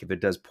thank. If it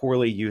does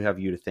poorly, you have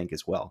you to thank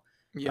as well.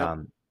 Yep.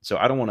 So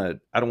I don't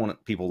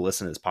want people to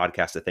listen to this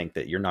podcast to think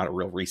that you're not a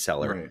real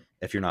reseller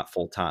if you're not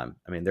full time.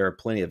 I mean, there are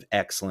plenty of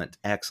excellent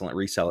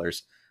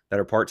resellers that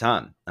are part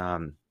time.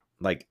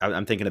 Like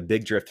I'm thinking of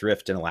Big Drift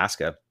Thrift in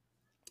Alaska.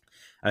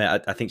 I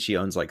mean, I think she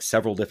owns like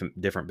several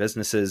different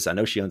businesses. I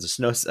know she owns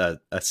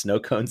a snow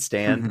cone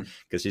stand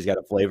because she's got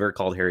a flavor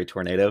called Harry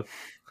Tornado.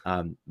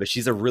 But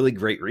she's a really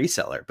great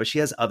reseller, but she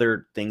has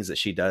other things that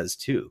she does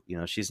too. You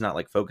know, she's not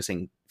like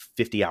focusing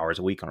 50 hours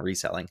a week on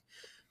reselling.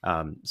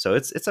 So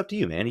it's up to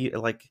you, man. You,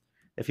 like,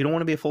 if you don't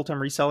want to be a full-time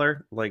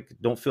reseller, like,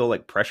 don't feel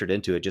like pressured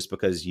into it just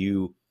because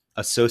you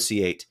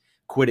associate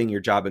quitting your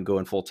job and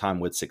going full-time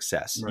with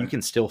success. You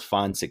can still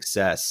find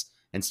success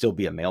and still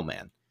be a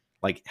mailman.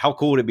 Like, how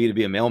cool would it be to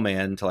be a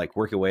mailman, to like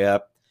work your way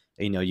up?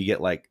 You know, you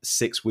get like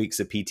 6 weeks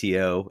of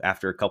PTO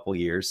after a couple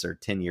years or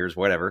 10 years,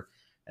 whatever.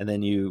 And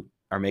then you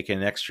are making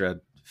an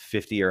extra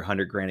 50 or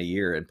 100 grand a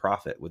year in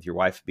profit with your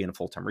wife being a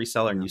full-time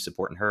reseller and you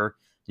supporting her.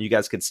 You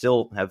guys could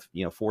still have,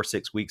 you know,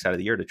 4-6 weeks out of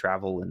the year to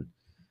travel and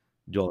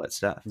do all that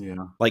stuff.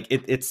 Yeah. Like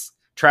it's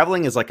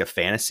traveling is like a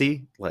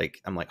fantasy. Like,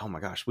 I'm like, oh my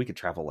gosh, we could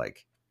travel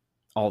like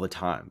all the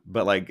time.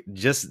 But like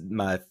just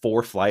my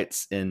 4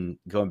 flights in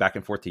going back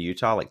and forth to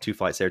Utah, like 2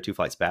 flights there, 2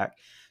 flights back,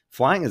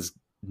 flying is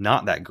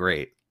not that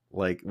great.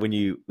 Like when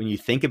you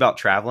think about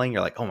traveling,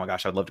 you're like, oh my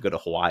gosh, I'd love to go to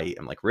Hawaii.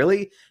 I'm like,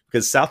 really?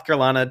 Because South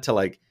Carolina to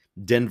like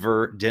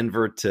Denver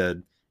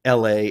to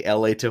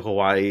LA to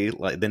Hawaii,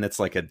 like then it's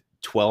like a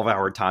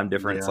 12-hour time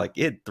difference. Like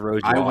it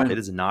throws you off. It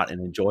is not an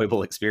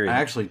enjoyable experience.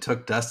 I actually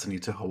took Destiny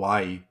to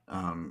Hawaii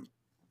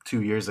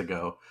 2 years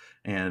ago,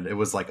 and it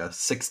was like a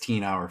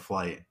 16-hour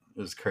flight. It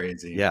was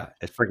crazy. Yeah,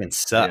 it freaking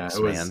sucks,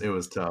 man. It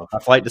was tough.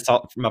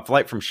 My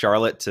flight from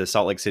Charlotte to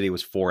Salt Lake City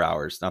was 4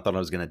 hours. And I thought I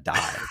was going to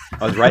die.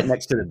 I was right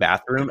next to the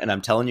bathroom, and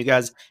I'm telling you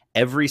guys,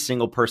 every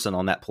single person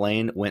on that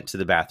plane went to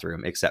the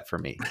bathroom except for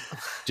me.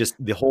 Just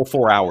the whole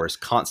 4 hours,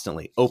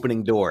 constantly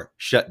opening door,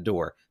 shut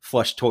door,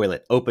 flush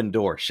toilet, open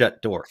door,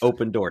 shut door,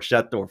 open door,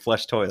 shut door,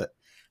 flush toilet.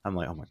 I'm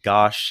like, oh my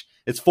gosh,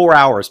 it's 4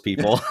 hours,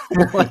 people.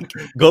 Like,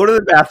 go to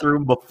the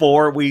bathroom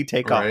before we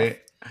take off.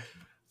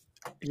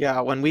 Yeah,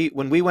 when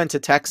we went to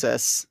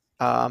Texas,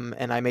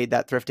 and I made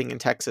that thrifting in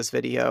Texas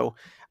video,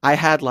 I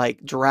had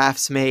like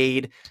drafts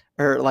made,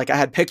 or like I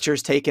had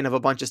pictures taken of a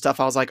bunch of stuff.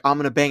 I was like, I'm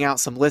gonna bang out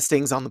some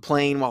listings on the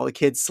plane while the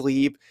kids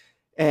sleep.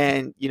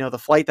 And you know, the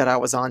flight that I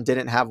was on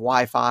didn't have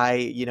Wi-Fi,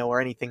 you know,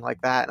 or anything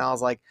like that. And I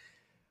was like,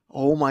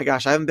 oh my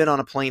gosh, I haven't been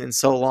on a plane in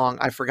so long.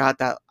 I forgot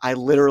that I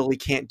literally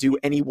can't do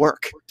any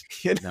work,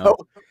 you know?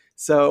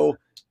 So,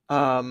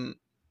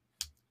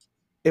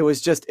 it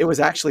was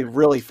actually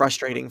really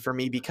frustrating for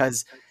me,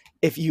 because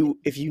if you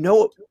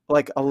know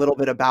like a little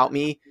bit about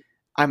me,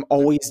 I'm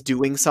always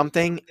doing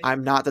something.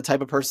 I'm not the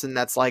type of person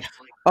that's like,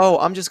 oh,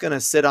 I'm just going to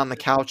sit on the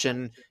couch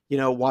and, you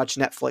know, watch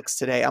Netflix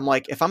today. I'm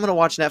like, if I'm going to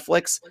watch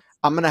Netflix,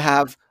 I'm going to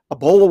have a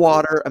bowl of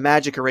water, a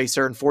magic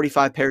eraser, and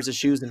 45 pairs of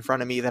shoes in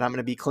front of me that I'm going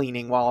to be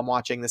cleaning while I'm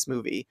watching this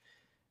movie.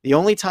 The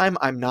only time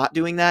I'm not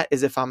doing that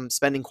is if I'm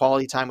spending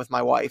quality time with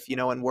my wife, you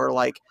know, and we're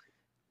like,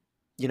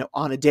 you know,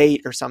 on a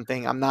date or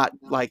something. I'm not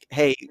like,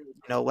 hey, you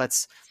know,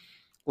 let's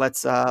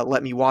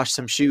let me wash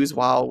some shoes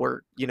while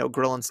we're, you know,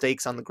 grilling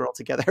steaks on the grill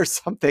together or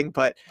something.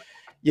 But,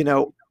 you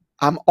know,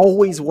 I'm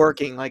always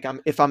working. Like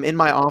if I'm in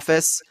my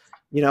office,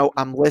 you know,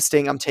 I'm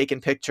listing, I'm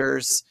taking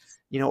pictures,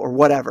 you know, or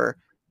whatever.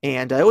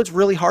 And it was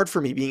really hard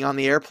for me being on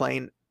the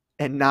airplane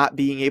and not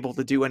being able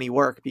to do any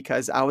work,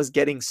 because I was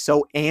getting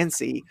so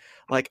antsy.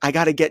 Like, I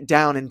got to get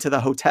down into the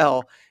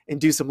hotel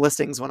and do some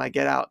listings when I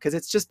get out. Cause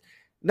it's just,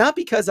 not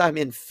because I'm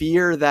in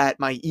fear that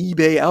my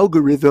eBay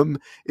algorithm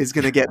is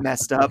going to get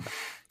messed up,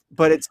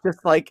 but it's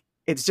just like,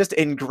 it's just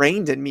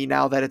ingrained in me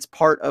now that it's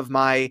part of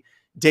my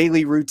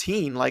daily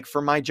routine. Like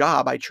for my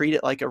job, I treat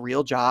it like a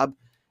real job,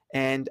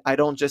 and I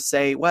don't just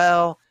say,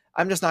 well,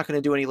 I'm just not going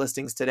to do any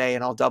listings today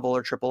and I'll double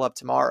or triple up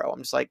tomorrow.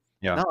 I'm just like,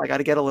 no, I got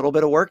to get a little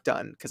bit of work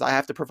done because I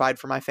have to provide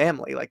for my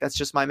family. Like, that's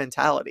just my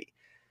mentality,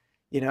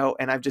 you know,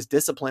 and I've just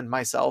disciplined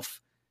myself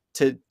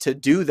to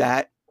do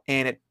that.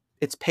 And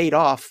it's paid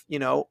off, you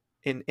know,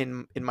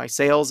 in my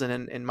sales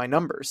and in my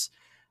numbers.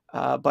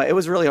 But it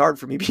was really hard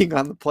for me being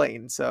on the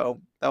plane.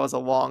 So that was a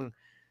long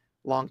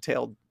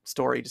tailed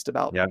story just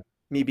about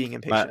me being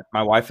impatient.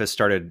 My wife has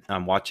started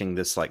watching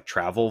this like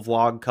travel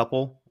vlog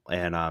couple,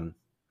 and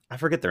I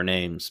forget their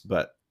names,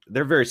 but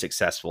they're very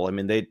successful. I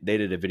mean, they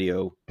did a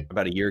video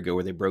about a year ago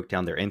where they broke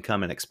down their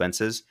income and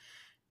expenses,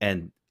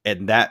 and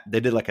that they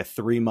did like a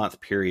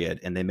 3-month period,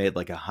 and they made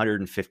like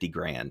 150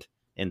 grand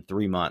in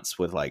 3 months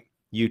with like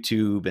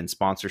YouTube and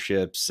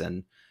sponsorships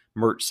and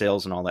merch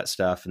sales and all that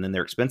stuff. And then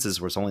their expenses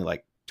was only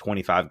like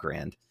 25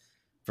 grand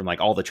from like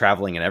all the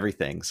traveling and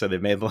everything. So they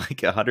made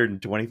like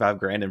 125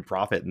 grand in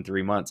profit in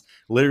 3 months,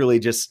 literally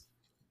just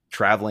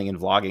traveling and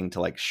vlogging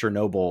to like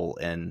Chernobyl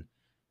and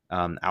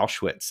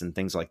Auschwitz and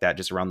things like that,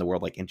 just around the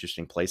world, like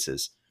interesting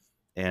places.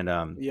 And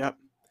Yep.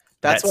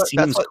 that That's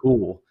seems what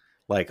cool.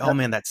 Like, oh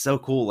man, that's so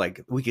cool.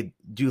 Like we could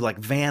do like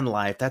van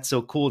life. That's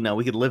so cool. Now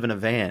we could live in a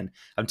van.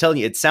 I'm telling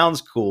you, it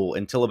sounds cool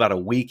until about a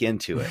week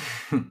into it.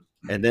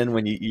 And then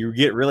when you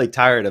get really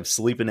tired of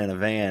sleeping in a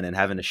van and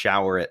having to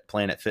shower at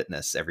Planet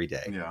Fitness every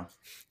day. Yeah.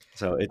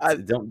 So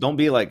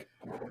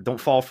don't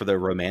fall for the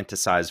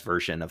romanticized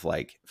version of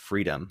like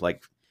freedom.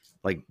 Like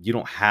you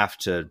don't have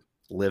to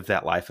live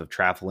that life of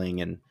traveling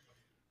and,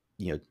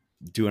 you know,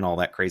 doing all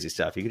that crazy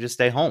stuff. You could just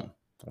stay home,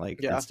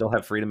 like, and still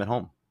have freedom at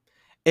home.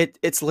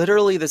 It's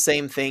literally the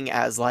same thing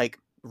as like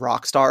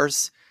rock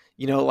stars.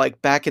 You know,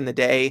 like back in the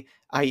day,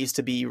 I used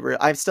to be,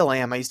 I still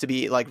am. I used to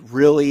be like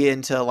really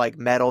into like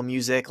metal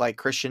music, like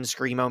Christian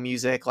screamo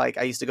music. Like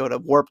I used to go to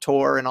Warped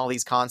Tour and all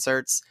these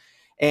concerts.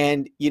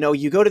 And, you know,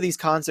 you go to these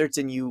concerts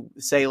and you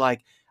say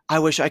like, I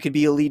wish I could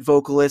be a lead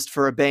vocalist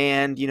for a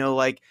band, you know,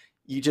 like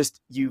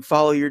you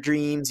follow your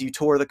dreams, you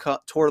tour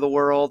the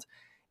world.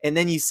 And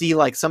then you see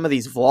like some of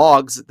these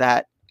vlogs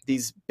that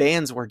these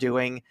bands were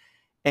doing,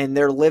 and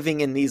they're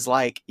living in these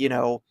like, you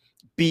know,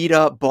 beat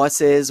up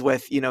buses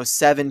with, you know,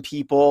 7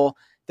 people.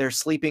 They're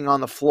sleeping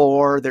on the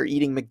floor. They're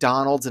eating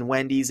McDonald's and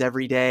Wendy's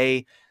every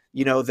day.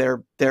 You know,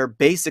 they're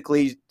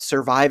basically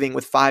surviving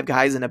with 5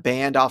 guys in a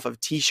band off of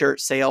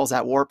t-shirt sales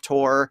at Warped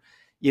Tour.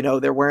 You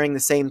know, they're wearing the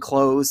same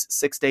clothes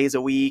 6 days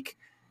a week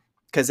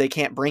because they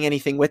can't bring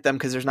anything with them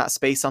because there's not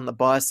space on the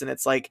bus. And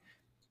it's like,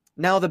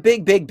 now the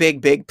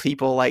big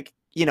people like,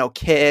 you know,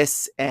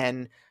 Kiss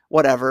and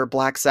whatever,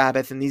 Black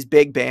Sabbath and these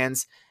big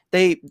bands,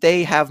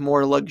 they have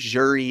more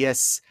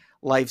luxurious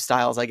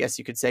lifestyles, I guess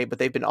you could say, but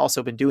they've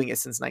also been doing it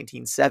since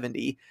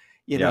 1970,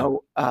 you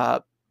know.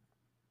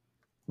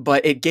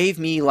 But it gave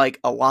me like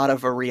a lot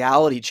of a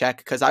reality check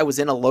because I was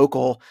in a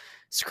local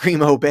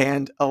screamo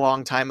band a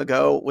long time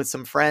ago with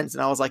some friends,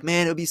 and I was like,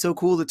 man, it would be so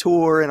cool to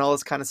tour and all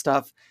this kind of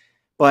stuff.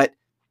 But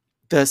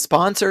the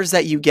sponsors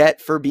that you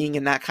get for being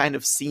in that kind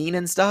of scene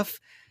and stuff,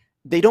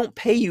 they don't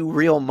pay you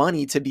real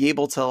money to be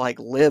able to like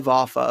live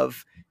off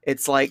of.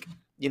 It's like,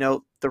 you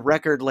know, the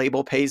record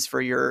label pays for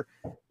your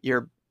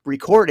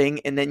recording,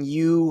 and then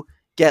you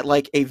get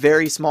like a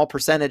very small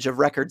percentage of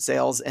record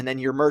sales, and then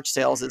your merch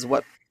sales is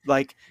what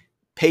like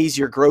pays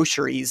your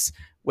groceries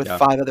with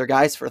 5 other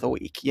guys for the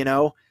week, you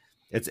know.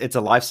 It's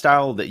a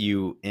lifestyle that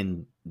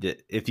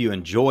if you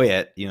enjoy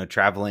it, you know,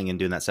 traveling and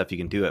doing that stuff, you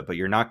can do it, but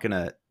you're not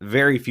gonna,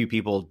 very few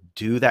people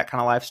do that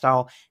kind of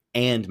lifestyle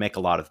and make a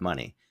lot of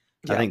money.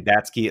 I think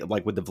that's key.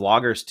 Like with the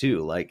vloggers too,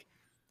 like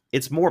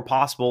it's more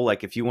possible.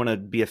 Like if you want to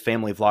be a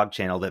family vlog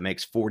channel that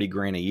makes 40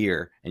 grand a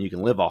year and you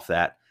can live off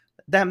that,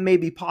 that may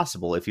be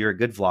possible if you're a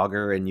good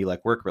vlogger and you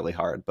like work really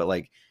hard. But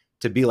like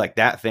to be like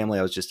that family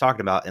I was just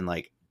talking about and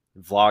like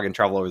vlog and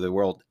travel over the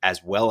world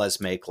as well as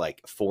make like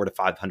 $400,000 to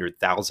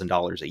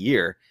 $500,000 a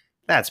year,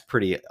 that's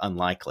pretty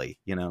unlikely,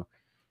 you know.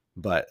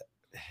 But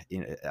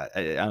you know,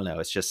 I don't know.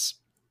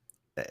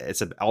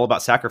 It's all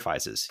about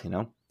sacrifices, you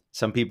know.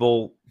 Some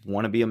people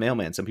want to be a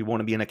mailman. Some people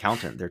want to be an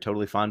accountant. They're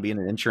totally fine being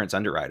an insurance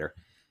underwriter,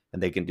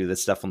 and they can do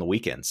this stuff on the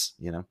weekends,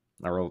 you know.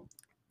 Or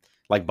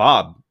like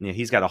Bob, you know,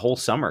 he's got a whole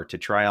summer to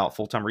try out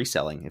full-time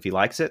reselling. If he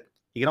likes it,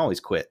 he can always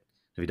quit.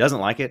 If he doesn't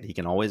like it, he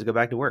can always go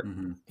back to work.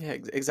 Mm-hmm. Yeah,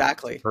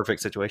 exactly.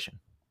 Perfect situation.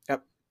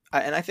 Yep.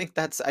 And I think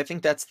that's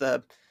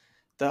the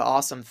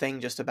awesome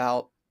thing just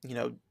about, you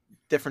know,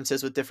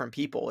 differences with different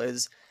people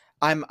is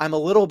I'm a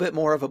little bit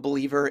more of a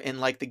believer in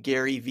like the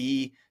Gary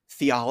V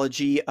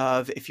theology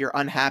of if you're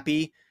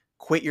unhappy,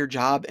 quit your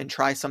job and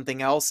try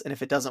something else. And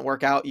if it doesn't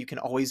work out, you can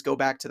always go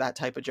back to that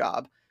type of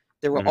job.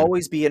 There will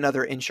always be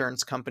another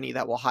insurance company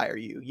that will hire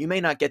you. You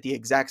may not get the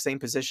exact same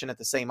position at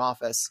the same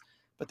office,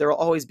 but there will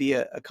always be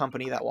a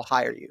company that will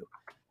hire you.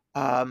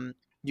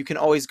 You can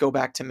always go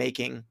back to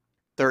making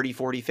 $30,000,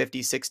 $40,000,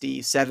 $50,000,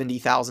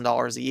 $60,000,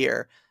 $70,000 a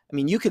year. I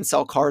mean, you can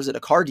sell cars at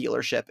a car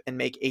dealership and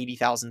make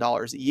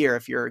 $80,000 a year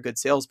if you're a good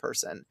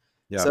salesperson.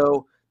 Yeah.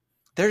 So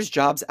there's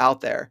jobs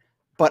out there,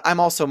 but I'm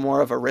also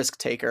more of a risk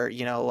taker,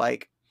 you know,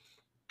 like,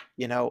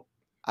 you know,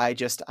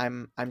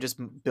 I'm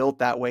just built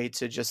that way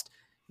to just,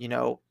 you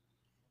know,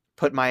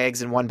 put my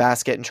eggs in one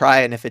basket and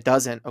try. And if it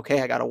doesn't,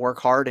 okay, I got to work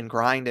hard and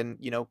grind and,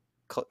 you know,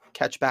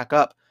 catch back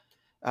up.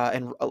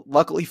 And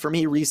luckily for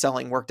me,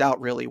 reselling worked out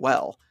really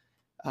well,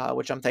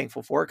 which I'm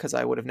thankful for because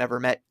I would have never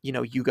met, you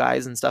know, you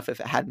guys and stuff if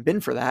it hadn't been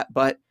for that.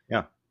 But,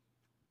 yeah,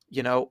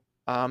 you know,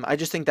 I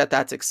just think that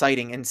that's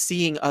exciting, and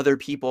seeing other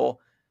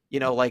people, you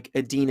know, like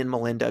Dean and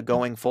Melinda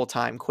going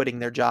full-time, quitting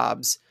their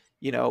jobs,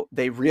 you know,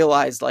 they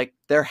realized like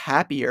they're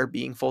happier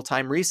being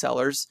full-time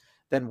resellers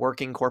than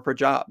working corporate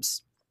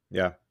jobs.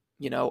 Yeah.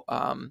 You know,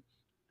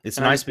 it's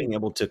nice being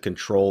able to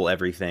control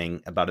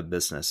everything about a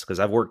business, because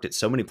I've worked at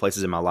so many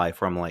places in my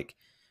life where I'm like,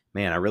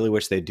 man, I really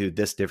wish they'd do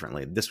this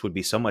differently. This would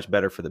be so much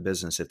better for the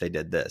business if they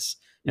did this.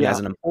 And as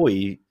an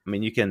employee, I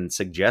mean, you can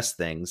suggest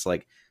things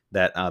like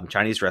that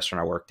Chinese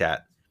restaurant I worked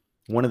at.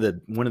 One of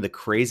the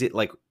crazy,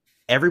 like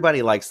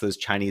everybody likes those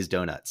Chinese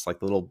donuts,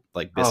 like little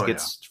like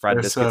biscuits,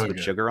 fried biscuits with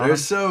sugar on them. They're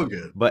so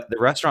good. But the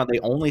restaurant, they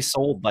only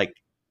sold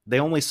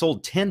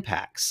 10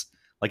 packs.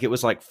 Like it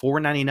was like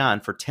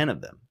 $4.99 for 10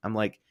 of them. I'm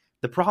like,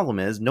 the problem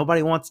is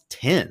nobody wants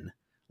 10.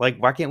 Like,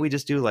 why can't we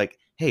just do like,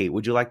 hey,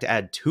 would you like to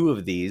add 2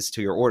 of these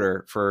to your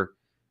order for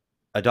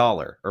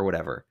 $1 or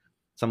whatever?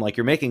 So I'm like,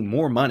 you're making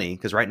more money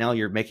because right now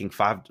you're making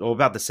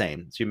about the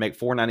same. So you make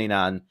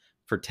 $4.99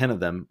 for 10 of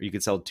them. You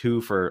could sell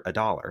 2 for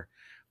 $1,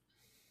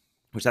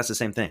 which that's the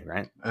same thing,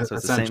 right? So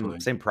it's the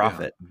same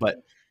profit,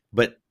 but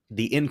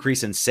the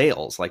increase in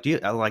sales, do you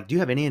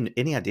have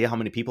any idea how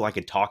many people I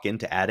could talk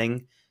into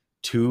adding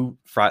 2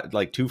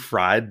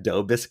 fried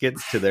dough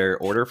biscuits to their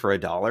order for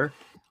 $1?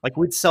 Like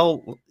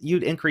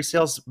you'd increase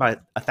sales by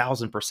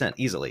 1,000%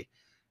 easily.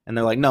 And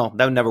they're like, no,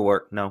 that would never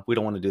work. No, we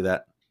don't want to do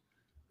that.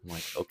 I'm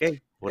like,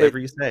 okay, whatever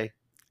you say.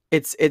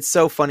 It's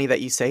so funny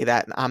that you say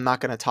that, and I'm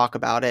not going to talk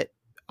about it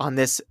on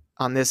this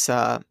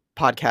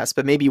podcast,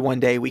 but maybe one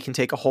day we can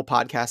take a whole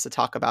podcast to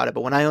talk about it.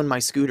 But when I owned my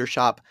scooter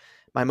shop,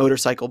 my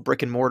motorcycle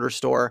brick and mortar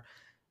store,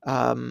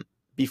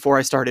 before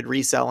I started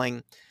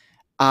reselling,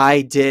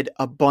 I did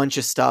a bunch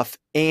of stuff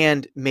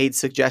and made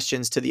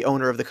suggestions to the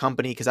owner of the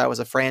company, because I was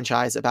a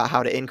franchise, about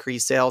how to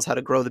increase sales, how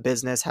to grow the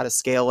business, how to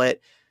scale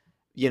it,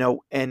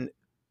 and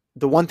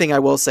the one thing I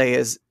will say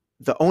is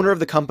the owner of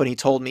the company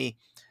told me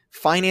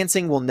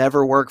financing will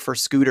never work for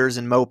scooters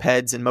and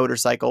mopeds and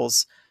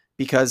motorcycles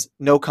because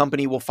no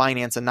company will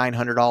finance a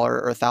 $900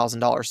 or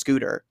 $1,000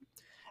 scooter.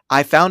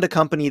 I found a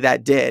company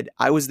that did.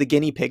 I was the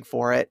guinea pig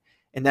for it.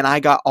 And then I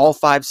got all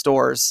 5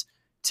 stores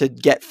to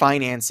get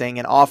financing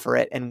and offer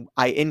it. And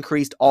I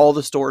increased all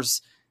the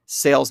stores'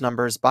 sales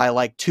numbers by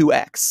like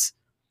 2x.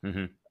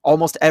 Mm-hmm.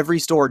 Almost every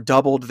store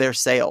doubled their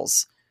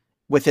sales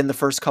within the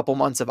first couple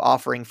months of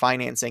offering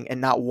financing.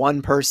 And not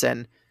one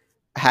person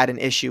had an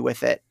issue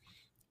with it.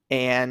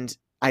 And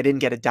I didn't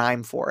get a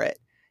dime for it.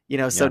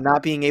 So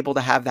not being able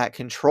to have that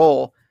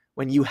control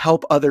when you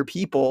help other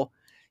people,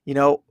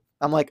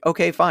 I'm like,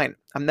 okay, fine.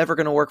 I'm never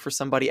going to work for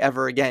somebody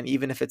ever again,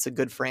 even if it's a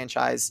good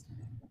franchise,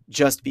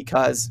 just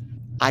because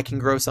I can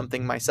grow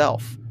something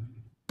myself.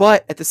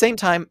 But at the same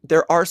time,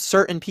 there are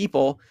certain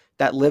people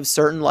that live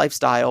certain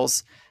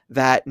lifestyles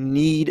that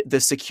need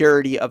the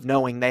security of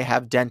knowing they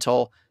have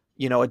dental,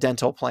 a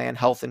dental plan,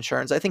 health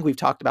insurance. I think we've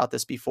talked about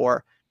this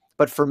before.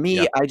 But for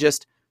me,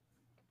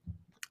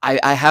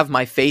 I have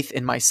my faith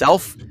in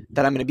myself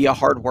that I'm going to be a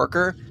hard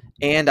worker,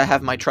 and I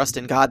have my trust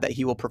in God that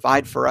he will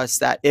provide for us,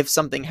 that if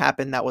something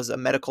happened that was a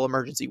medical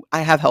emergency,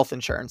 I have health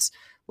insurance.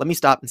 Let me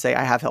stop and say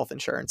I have health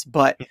insurance.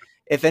 But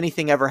if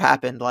anything ever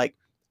happened,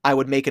 I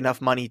would make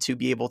enough money to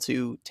be able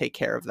to take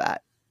care of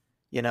that,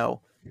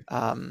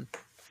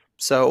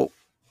 So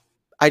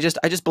I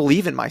just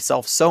believe in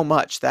myself so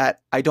much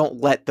that I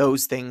don't let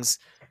those things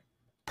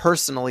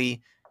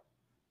personally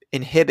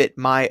inhibit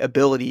my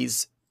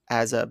abilities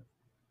as a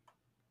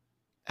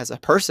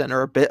person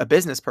or a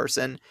business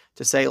person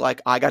to say,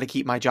 I got to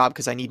keep my job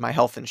because I need my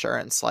health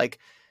insurance.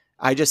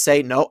 I just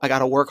say, no, I got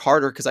to work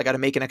harder because I got to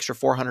make an extra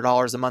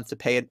 $400 a month to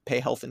pay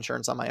health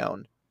insurance on my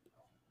own.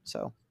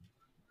 So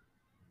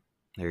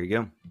there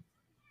you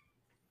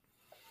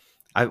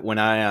go. When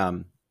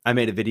I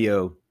made a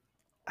video,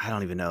 I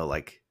don't even know,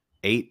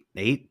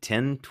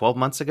 10, 12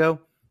 months ago,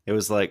 it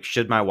was like,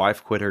 should my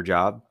wife quit her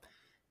job?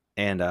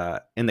 And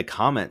in the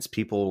comments,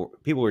 people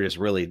were just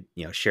really,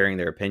 sharing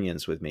their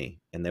opinions with me.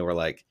 And they were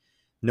like,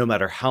 no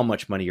matter how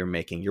much money you're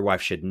making, your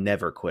wife should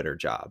never quit her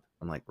job.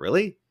 I'm like,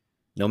 really?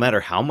 No matter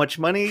how much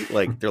money?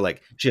 They're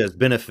like, she has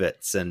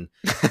benefits and,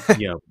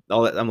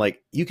 all that. I'm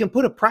like, you can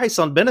put a price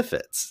on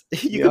benefits.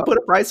 You can put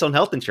a price on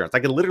health insurance. I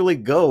could literally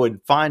go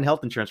and find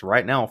health insurance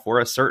right now for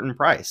a certain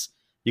price.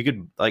 You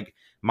could,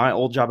 my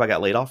old job I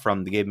got laid off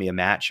from, they gave me a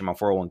match in my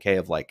 401k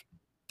of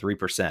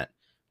 3%,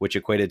 which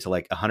equated to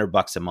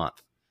 $100 a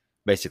month.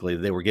 Basically,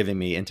 they were giving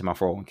me into my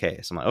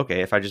 401k. So I'm like,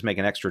 okay, if I just make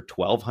an extra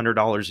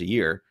 $1,200 a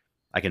year,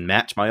 I can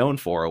match my own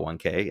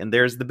 401k, and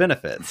there's the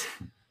benefits.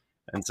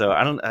 And so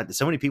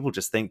so many people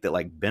just think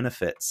that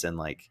benefits and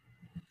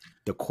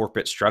the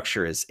corporate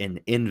structure is an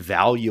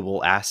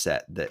invaluable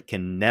asset that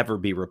can never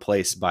be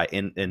replaced by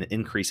an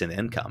increase in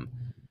income.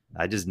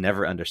 I just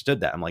never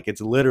understood that. I'm like,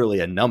 it's literally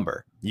a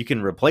number. You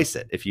can replace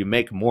it if you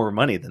make more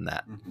money than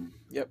that. Mm-hmm.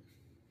 Yep.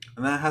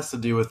 And that has to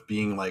do with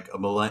being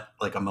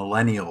a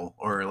millennial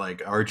or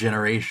our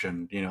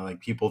generation.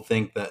 People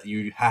think that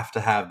you have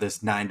to have this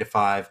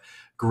 9-to-5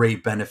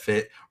 great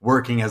benefit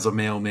working as a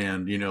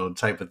mailman,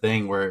 type of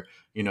thing where,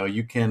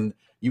 you can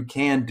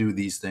do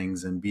these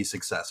things and be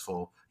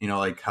successful,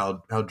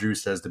 how Drew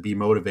says, to be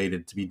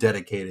motivated, to be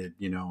dedicated,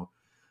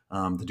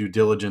 the due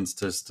diligence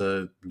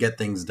to get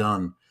things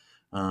done.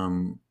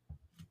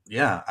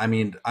 Yeah, I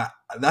mean,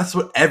 that's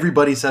what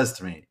everybody says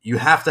to me. You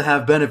have to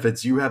have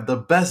benefits. You have the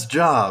best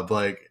job.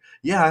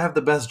 Yeah, I have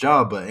the best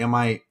job, but am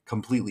I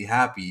completely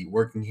happy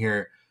working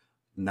here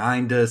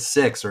 9 to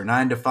 6 or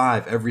 9 to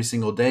 5 every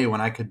single day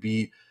when I could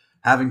be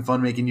having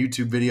fun making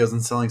YouTube videos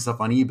and selling stuff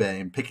on eBay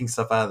and picking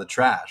stuff out of the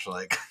trash?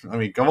 I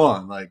mean, come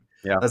on.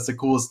 That's the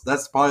coolest.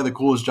 That's probably the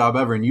coolest job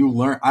ever.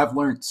 And I've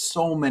learned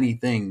so many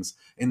things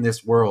in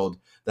this world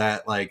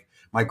that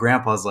my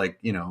grandpa's like,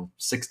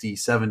 60,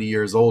 70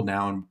 years old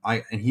now.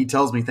 And he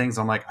tells me things.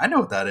 I'm like, I know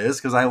what that is.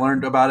 Cause I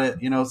learned about it,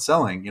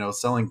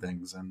 selling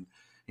things and,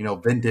 Yeah.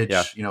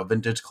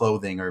 vintage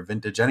clothing or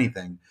vintage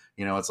anything.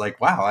 It's like,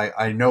 wow,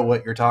 I know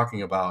what you're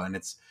talking about. And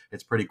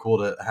it's pretty cool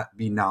to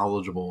be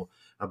knowledgeable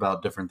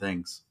about different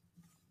things.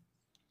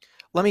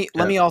 Let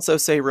me also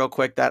say real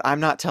quick that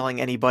I'm not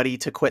telling anybody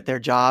to quit their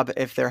job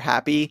if they're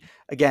happy.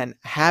 Again,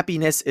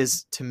 happiness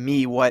is to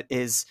me what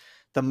is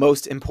the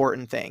most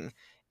important thing.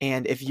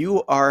 And if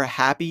you are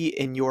happy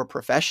in your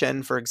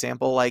profession, for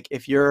example, like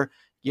if you're,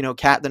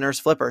 Kat the nurse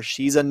flipper,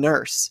 she's a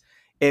nurse.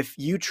 If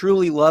you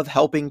truly love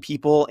helping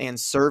people and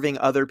serving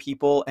other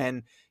people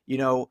and,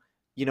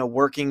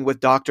 working with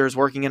doctors,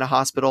 working in a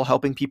hospital,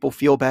 helping people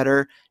feel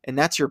better, and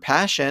that's your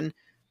passion,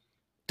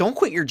 don't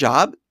quit your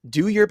job,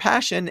 do your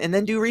passion, and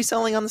then do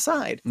reselling on the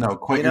side. No,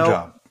 quit your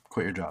job.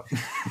 Quit your job.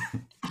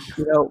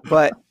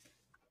 But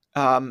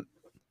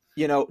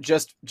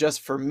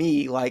just for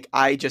me, like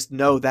I just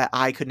know that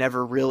I could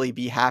never really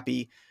be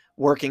happy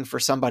working for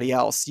somebody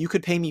else. You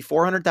could pay me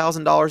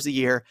 $400,000 a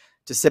year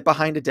to sit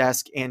behind a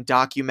desk and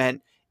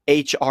document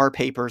HR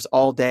papers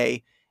all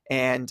day,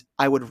 and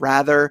I would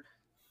rather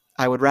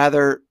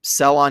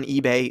sell on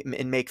eBay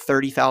and make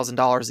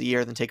 $30,000 a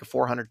year than take a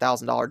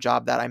 $400,000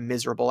 job that I'm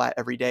miserable at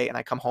every day and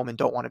I come home and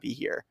don't want to be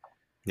here.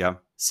 Yeah.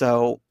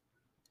 So,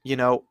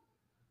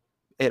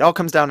 it all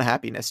comes down to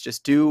happiness.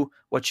 Just do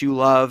what you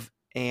love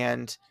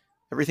and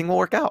everything will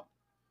work out.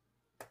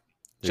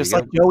 Just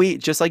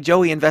like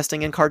Joey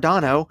investing in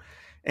Cardano,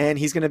 and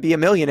he's going to be a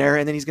millionaire,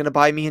 and then he's going to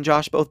buy me and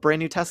Josh both brand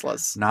new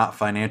Teslas. Not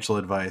financial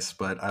advice,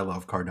 but I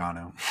love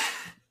Cardano.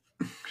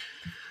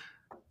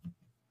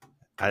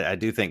 I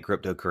do think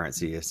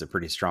cryptocurrency is a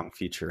pretty strong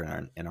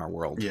future in our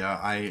world. Yeah,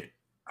 I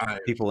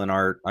people in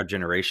our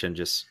generation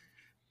just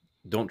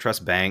don't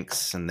trust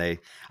banks, and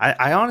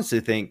I honestly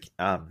think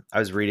I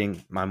was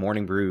reading my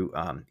Morning Brew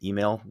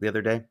email the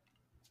other day,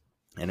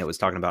 and it was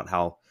talking about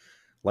how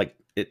like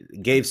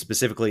it gave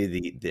specifically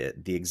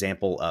the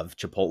example of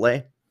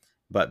Chipotle,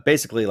 but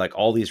basically like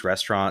all these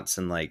restaurants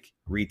and like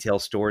retail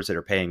stores that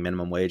are paying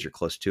minimum wage or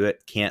close to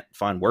it can't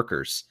find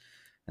workers.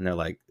 And they're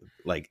like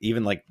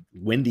even like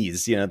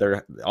Wendy's,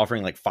 they're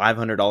offering like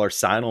 $500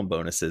 sign-on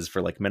bonuses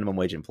for like minimum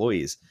wage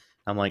employees.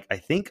 I'm like, I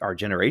think our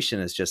generation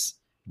is just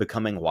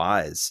becoming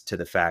wise to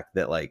the fact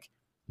that like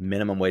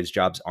minimum wage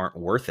jobs aren't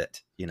worth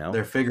it.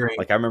 They're figuring.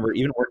 Like I remember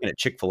even working at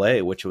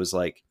Chick-fil-A, which was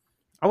like,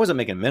 I wasn't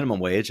making minimum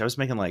wage. I was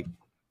making like,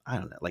 I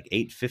don't know, like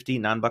 $8.50,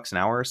 $9 an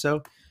hour or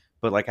so.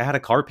 But like I had a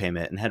car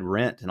payment and had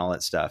rent and all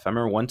that stuff. I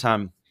remember one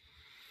time,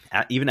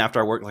 even after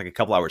I worked like a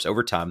couple hours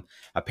overtime,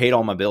 I paid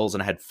all my bills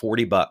and I had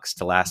 $40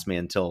 to last me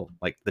until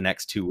like the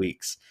next 2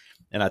 weeks.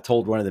 And I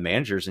told one of the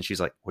managers and she's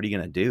like, "What are you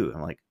going to do?"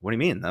 I'm like, "What do you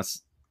mean?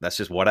 That's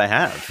just what I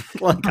have.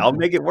 Like, I'll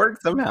make it work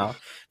somehow."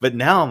 But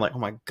now I'm like, oh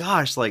my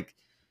gosh, like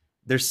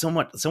there's so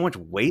much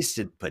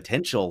wasted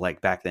potential like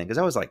back then. Cause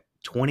I was like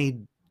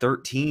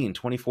 2013,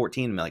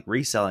 2014, like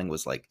reselling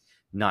was like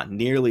not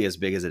nearly as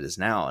big as it is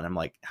now. And I'm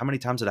like, how many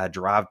times did I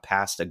drive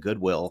past a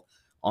Goodwill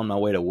on my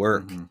way to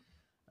work? Mm-hmm.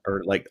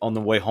 Or like on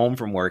the way home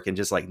from work and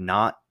just like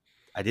I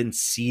didn't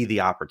see the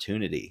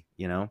opportunity,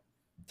 to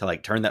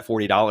like turn that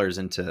 $40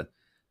 into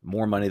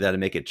more money that I'd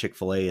make at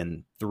Chick-fil-A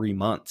in 3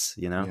 months,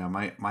 Yeah.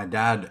 My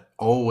dad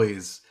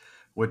always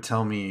would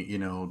tell me,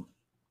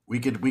 we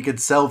could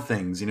sell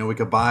things, we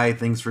could buy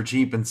things for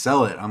cheap and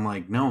sell it. I'm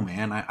like, no,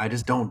 man, I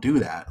just don't do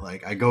that.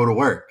 Like I go to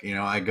work,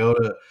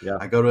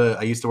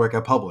 I used to work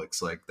at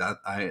Publix, like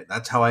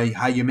that's how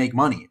you make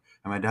money.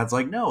 And my dad's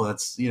like, no,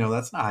 that's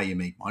not how you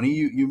make money.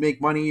 You make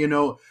money,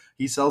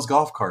 he sells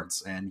golf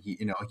carts and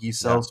he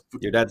sells. Yeah.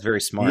 Your dad's very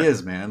smart. He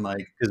is, man.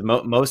 Like, because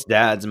most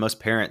dads and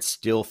most parents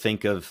still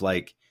think of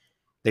like,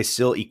 they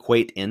still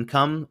equate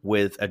income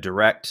with a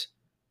direct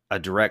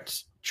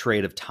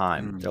trade of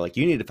time. They're like,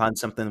 you need to find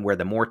something where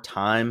the more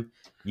time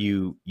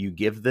you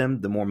give them,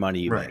 the more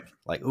money you make.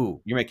 Like,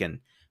 ooh, you're making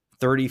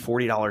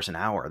 $30-$40 an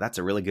hour. That's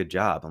a really good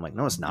job. I'm like,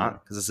 no, it's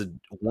not, because it's a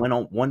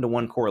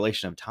one-to-one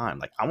correlation of time.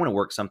 Like I want to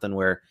work something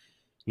where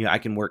I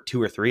can work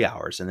 2 or 3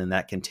 hours and then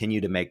that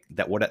continue to make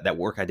that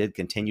work I did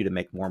continue to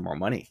make more and more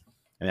money.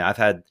 I mean, I've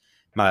had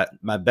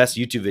my best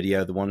YouTube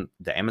video,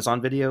 the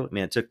Amazon video. I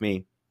mean, it took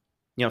me,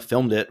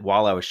 filmed it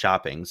while I was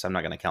shopping. So I'm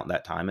not going to count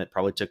that time. It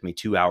probably took me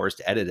 2 hours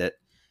to edit it.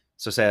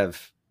 So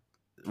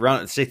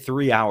say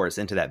 3 hours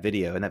into that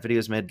video, and that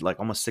video's made like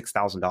almost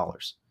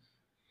 $6,000,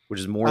 which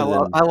is more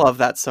than I love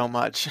that so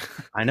much.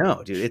 I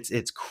know, dude.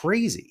 It's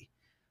crazy.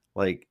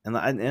 Like, and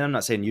I'm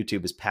not saying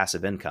YouTube is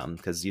passive income,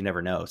 because you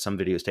never know. Some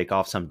videos take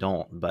off, some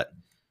don't. But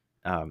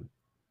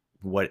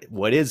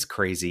what is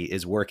crazy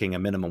is working a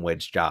minimum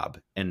wage job,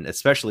 and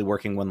especially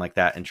working one like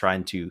that and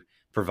trying to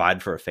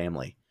provide for a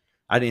family.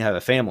 I didn't have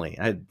a family.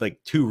 I had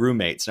like 2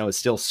 roommates, and I was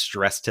still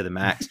stressed to the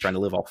max trying to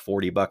live off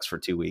 $40 for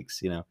 2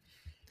 weeks,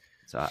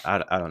 So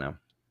I don't know.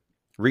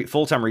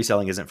 Full-time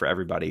reselling isn't for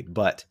everybody,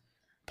 but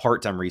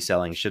part-time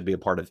reselling should be a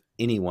part of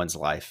anyone's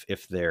life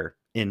if they're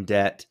in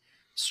debt,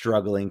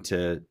 struggling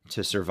to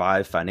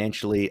survive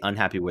financially,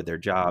 unhappy with their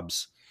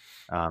jobs.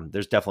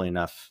 There's definitely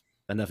enough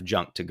enough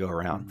junk to go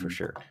around for Mhm.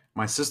 sure.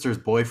 My sister's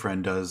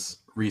boyfriend does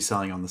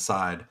reselling on the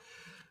side,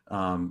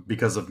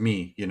 because of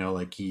me.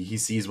 Like he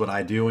sees what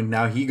I do, and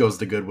now he goes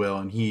to Goodwill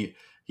and he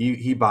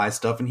buys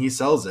stuff and he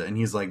sells it, and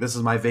he's like, "This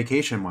is my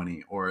vacation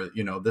money," or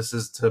 "This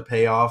is to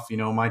pay off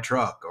my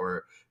truck,"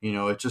 or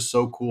it's just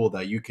so cool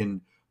that you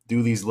can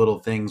do these little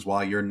things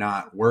while you're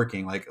not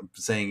working. Like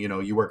saying,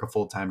 you work a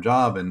full time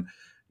job and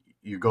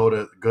you go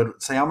to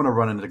say I'm going to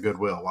run into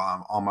Goodwill while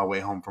I'm on my way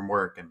home from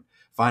work and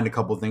find a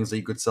couple of things that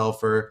you could sell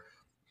for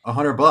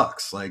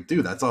 $100. Like,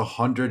 dude, that's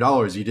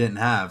 $100 you didn't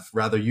have.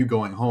 Rather you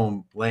going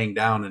home, laying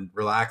down and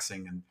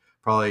relaxing and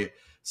probably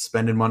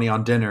spending money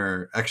on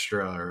dinner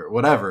extra or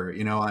whatever.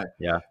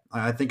 Yeah.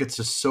 I think it's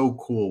just so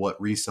cool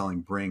what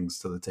reselling brings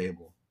to the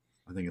table.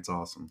 I think it's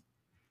awesome.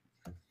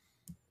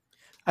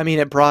 I mean,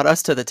 it brought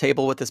us to the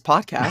table with this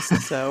podcast.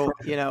 So,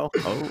 Oh,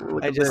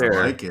 I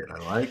I like it. I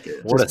like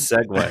it. What a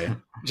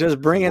segue.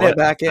 just bringing What it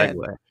back a in.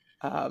 segue.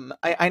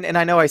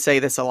 I know I say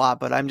this a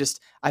lot, but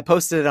I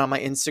posted it on my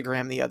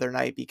Instagram the other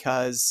night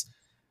because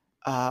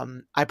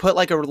I put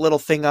like a little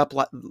thing up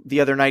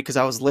the other night because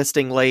I was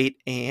listing late,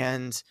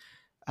 and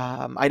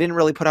I didn't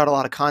really put out a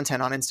lot of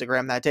content on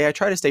Instagram that day. I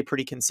try to stay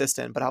pretty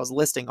consistent, but I was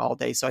listing all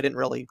day, so I didn't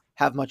really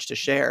have much to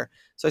share.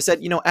 So I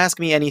said, ask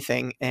me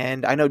anything.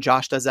 And I know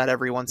Josh does that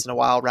every once in a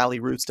while. Rally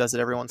Roots does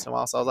it every once in a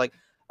while. So I was like,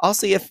 I'll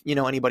see if,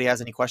 anybody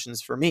has any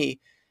questions for me.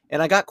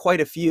 And I got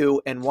quite a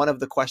few. And one of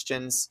the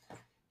questions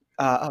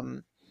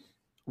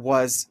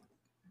was,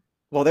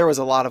 well, there was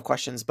a lot of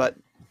questions, but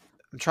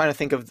I'm trying to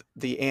think of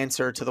the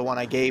answer to the one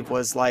I gave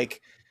was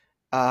like,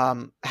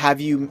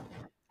 have you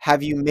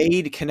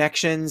made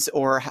connections,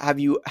 or have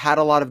you had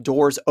a lot of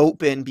doors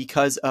open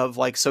because of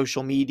like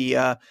social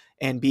media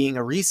and being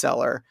a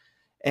reseller?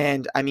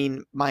 And I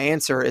mean, my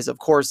answer is of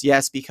course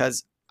yes,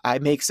 because I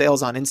make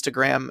sales on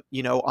Instagram,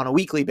 on a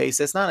weekly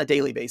basis, not a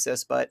daily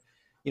basis, but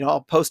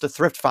I'll post a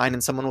thrift find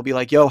and someone will be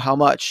like, "Yo, how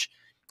much?"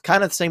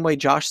 Kind of the same way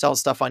Josh sells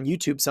stuff on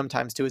YouTube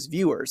sometimes to his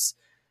viewers.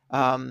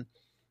 And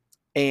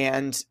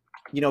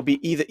be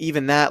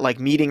even that, like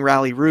meeting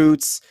Rally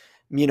Roots,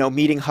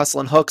 meeting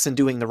Hustle and Hooks and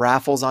doing the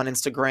raffles on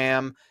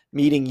Instagram,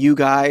 meeting you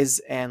guys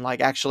and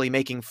like actually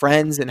making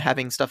friends and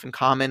having stuff in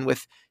common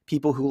with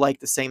people who like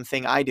the same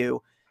thing I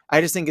do. I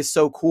just think is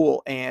so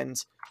cool.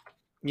 And,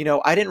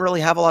 I didn't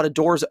really have a lot of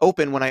doors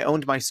open when I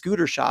owned my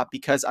scooter shop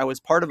because I was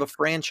part of a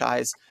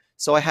franchise.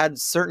 So I had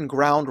certain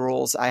ground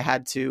rules I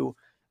had to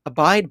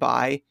abide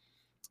by.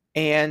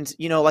 And,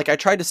 like I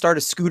tried to start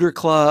a scooter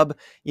club,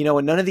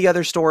 and none of the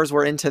other stores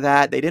were into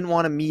that. They didn't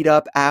want to meet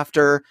up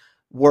after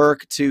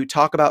work to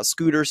talk about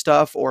scooter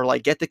stuff or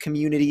like get the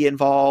community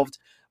involved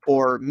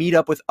or meet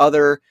up with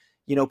other,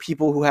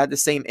 people who had the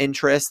same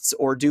interests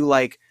or do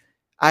like,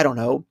 I don't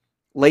know,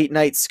 late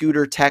night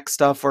scooter tech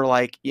stuff or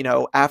like,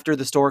 after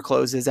the store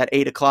closes at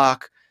 8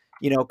 o'clock,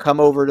 come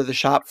over to the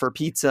shop for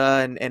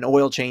pizza and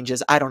oil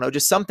changes. I don't know,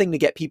 just something to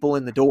get people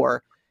in the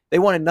door. They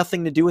wanted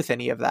nothing to do with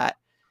any of that.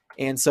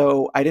 And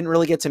so I didn't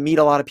really get to meet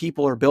a lot of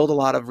people or build a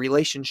lot of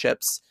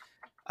relationships.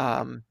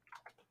 And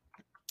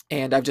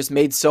I've just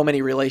made so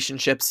many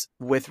relationships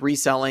with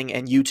reselling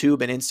and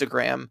YouTube and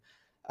Instagram,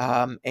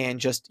 and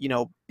just,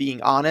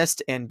 being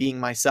honest and being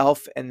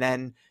myself, and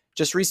then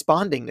just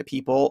responding to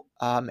people,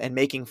 and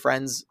making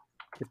friends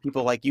with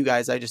people like you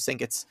guys. I just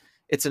think it's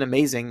an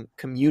amazing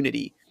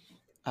community.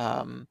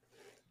 And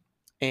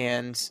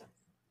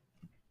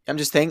I'm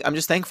just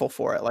thankful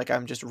for it. Like,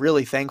 I'm just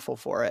really thankful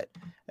for it.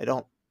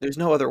 There's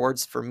no other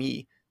words for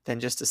me than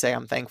just to say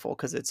I'm thankful,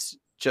 because it's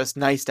just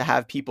nice to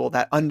have people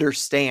that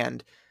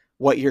understand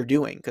what you're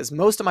doing. Because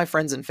most of my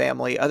friends and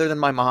family, other than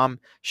my mom,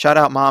 shout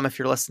out mom if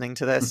you're listening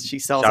to this, she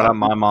sells. Shout out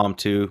my mom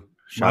too.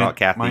 Shout out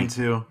Kathy. Mine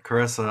too.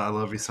 Carissa, I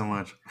love you so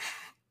much.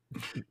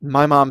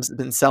 My mom's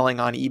been selling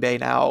on eBay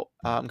now,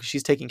 because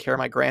she's taking care of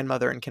my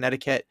grandmother in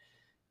Connecticut.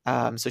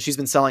 So she's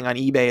been selling on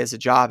eBay as a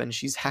job, and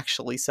she's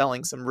actually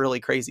selling some really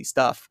crazy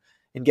stuff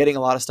and getting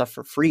a lot of stuff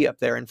for free up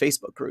there in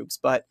Facebook groups.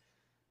 But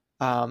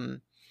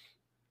I'm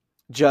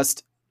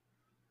just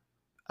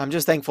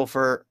thankful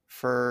for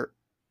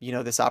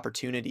this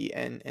opportunity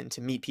and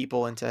to meet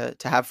people and to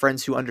have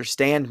friends who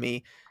understand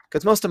me,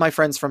 because most of my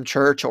friends from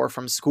church or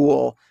from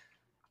school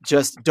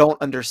just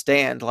don't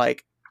understand,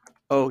 like,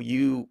 oh,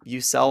 you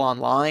sell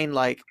online,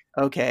 like,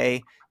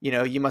 okay,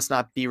 you must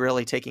not be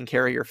really taking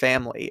care of your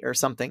family or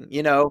something.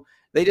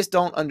 They just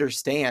don't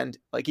understand.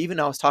 Like, even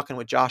I was talking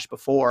with Josh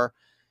before,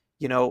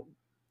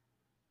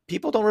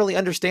 people don't really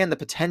understand the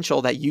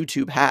potential that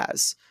YouTube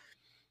has.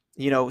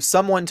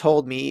 Someone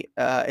told me,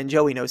 and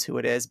Joey knows who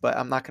it is, but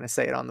I'm not going to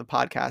say it on the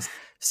podcast.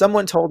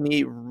 Someone told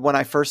me when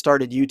I first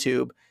started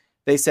YouTube,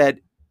 they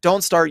said,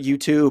 don't start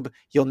YouTube.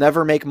 You'll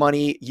never make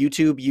money.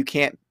 YouTube, you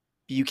can't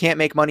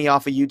make money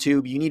off of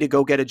YouTube. You need to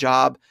go get a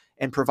job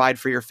and provide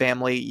for your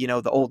family,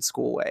 the old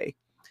school way.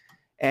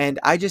 And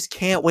I just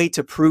can't wait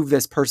to prove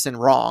this person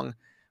wrong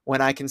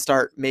when I can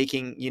start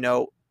making,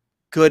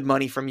 good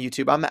money from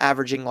YouTube. I'm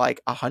averaging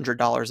like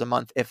 $100 a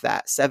month, if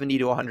that, $70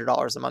 to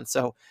 $100 a month.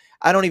 So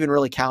I don't even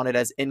really count it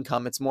as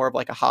income. It's more of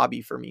like a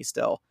hobby for me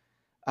still.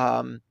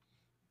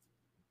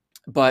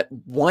 But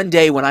one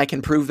day when I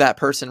can prove that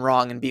person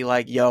wrong and be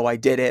like, yo, I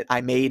did it,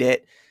 I made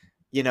it,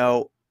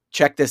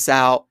 check this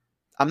out.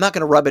 I'm not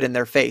going to rub it in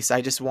their face.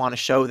 I just want to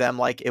show them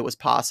like it was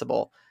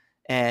possible.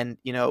 And,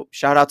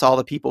 shout out to all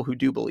the people who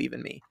do believe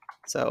in me.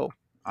 So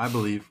I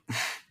believe.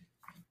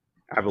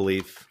 I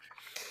believe.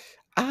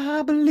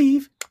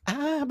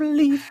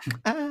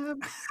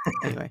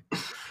 Anyway.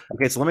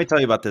 Okay, so let me tell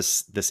you about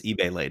this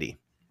eBay lady.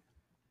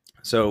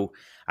 So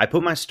I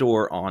put my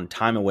store on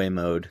time away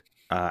mode.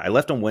 I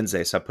left on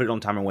Wednesday, so I put it on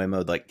time away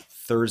mode like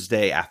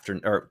Tuesday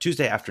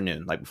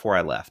afternoon, like before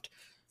I left.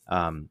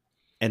 And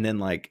then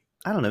like,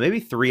 I don't know, maybe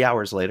 3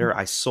 hours later,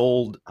 I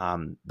sold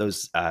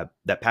the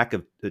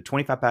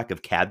 25 pack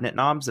of cabinet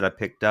knobs that I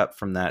picked up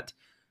from that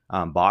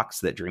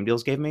box that Dream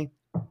Deals gave me.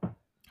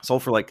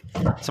 Sold for like,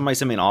 somebody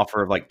sent me an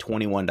offer of like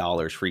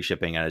 $21 free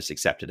shipping. I just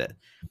accepted it.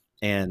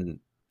 And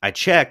I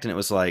checked, and it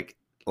was like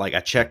I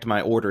checked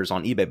my orders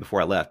on eBay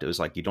before I left. It was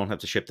like, you don't have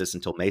to ship this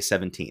until May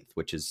 17th,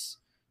 which is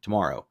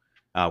tomorrow.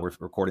 We're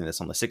recording this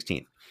on the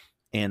 16th.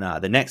 And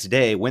the next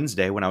day,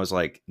 Wednesday, when I was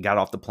like, got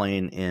off the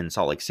plane in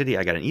Salt Lake City,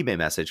 I got an eBay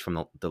message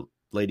from the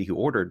lady who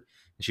ordered.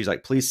 And she's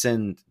like, please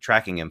send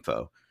tracking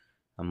info.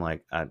 I'm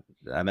like, I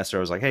messaged her.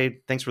 I was like, hey,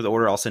 thanks for the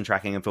order. I'll send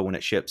tracking info when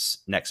it ships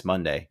next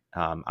Monday.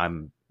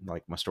 I'm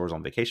like, my store's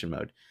on vacation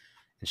mode.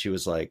 And she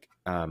was like,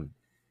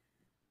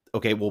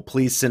 okay, well,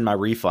 please send my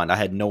refund. I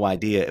had no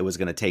idea it was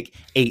going to take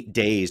 8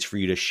 days for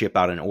you to ship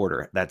out an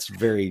order.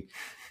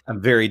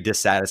 I'm very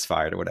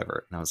dissatisfied or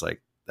whatever. And I was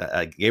like,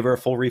 I gave her a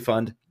full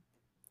refund,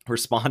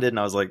 responded, and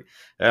I was like,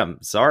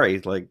 I'm sorry.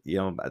 Like,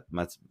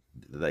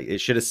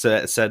 it should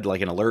have said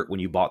like an alert when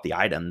you bought the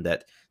item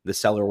that the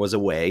seller was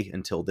away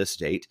until this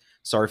date.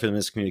 Sorry for the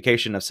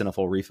miscommunication. I've sent a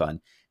full refund.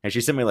 And she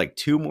sent me like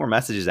 2 more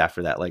messages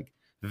after that, like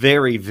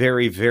very,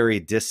 very, very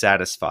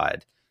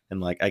dissatisfied.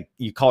 And like,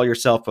 you call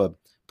yourself a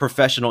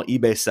professional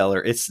eBay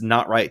seller. It's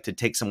not right to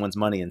take someone's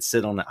money and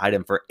sit on an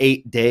item for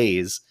 8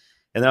 days.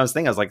 And then I was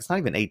like, it's not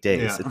even 8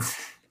 days. Yeah. It's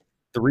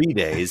 3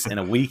 days and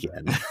a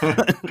weekend.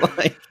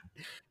 Like,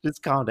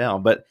 just calm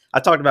down. But I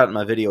talked about it in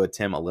my video with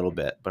Tim a little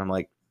bit, but I'm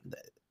like,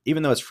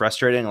 even though it's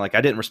frustrating, like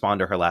I didn't respond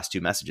to her last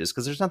 2 messages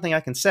because there's nothing I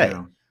can say.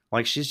 Yeah.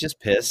 Like, she's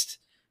just pissed,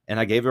 and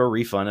I gave her a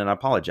refund and I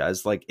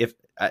apologized. Like, if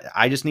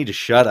I just need to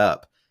shut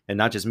up, and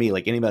not just me,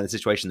 like anybody in the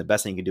situation, the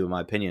best thing you can do, in my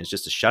opinion, is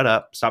just to shut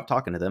up, stop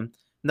talking to them,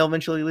 and they'll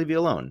eventually leave you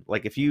alone.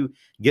 Like, if you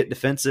get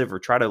defensive or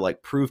try to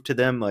like prove to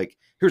them, like,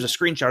 here's a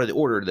screenshot of the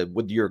order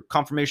with your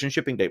confirmation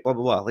shipping date, blah,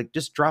 blah, blah, like,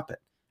 just drop it.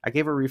 I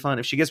gave her a refund.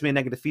 If she gives me a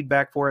negative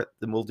feedback for it,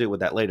 then we'll deal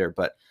with that later.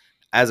 But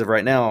as of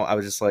right now, I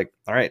was just like,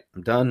 all right,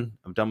 I'm done.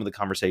 I'm done with the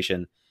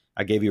conversation.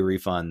 I gave you a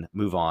refund,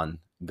 move on,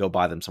 go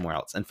buy them somewhere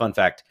else. And fun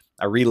fact,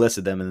 I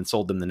relisted them and then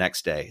sold them the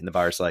next day. And the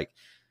buyer's like,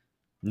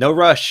 no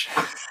rush.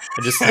 I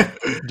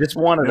just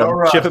wanted them.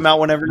 Rush. Ship them out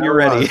whenever you're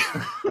ready.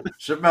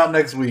 Ship them out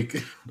next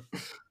week.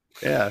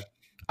 Yeah.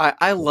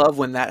 I love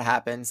when that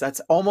happens. That's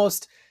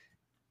almost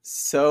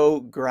so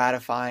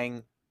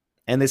gratifying.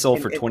 And they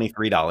sold for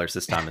 $23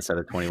 this time instead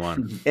of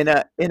 $21.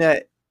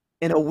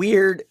 In a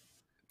weird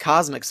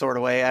cosmic sort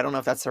of way. I don't know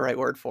if that's the right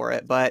word for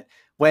it, but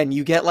when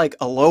you get like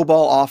a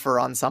lowball offer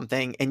on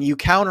something and you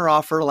counter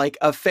offer like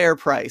a fair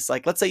price,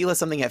 like let's say you list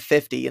something at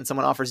 50 and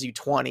someone offers you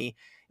 20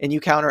 and you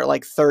counter at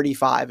like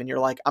 35 and you're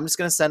like, I'm just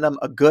going to send them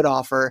a good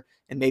offer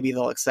and maybe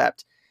they'll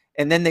accept.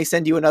 And then they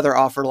send you another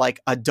offer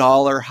like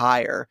 $1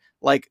 higher,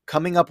 like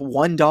coming up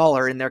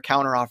 $1 in their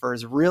counter offer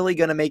is really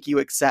going to make you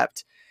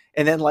accept.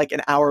 And then like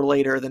an hour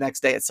later, the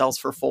next day it sells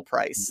for full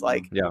price.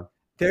 Like, yeah,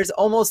 there's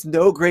almost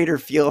no greater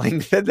feeling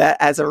than that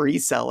as a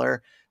reseller,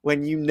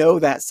 when you know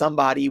that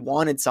somebody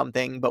wanted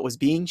something but was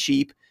being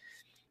cheap.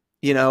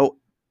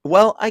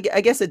 Well, I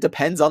guess it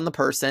depends on the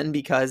person,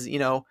 because,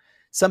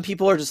 some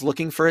people are just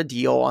looking for a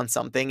deal on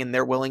something and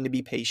they're willing to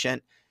be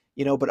patient,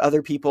 but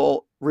other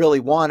people really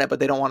want it, but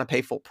they don't want to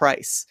pay full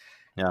price.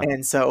 Yeah.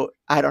 And so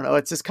I don't know.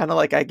 It's just kind of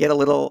like I get a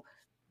little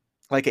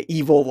like an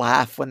evil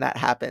laugh when that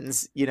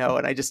happens,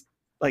 and I just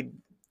like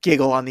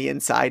giggle on the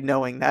inside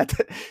knowing that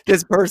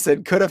this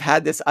person could have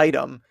had this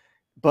item,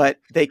 but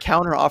they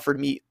counter offered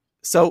me.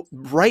 So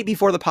right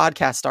before the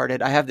podcast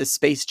started, I have this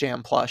Space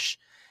Jam plush.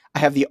 I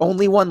have the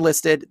only one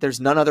listed.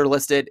 There's none other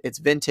listed. It's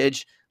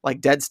vintage,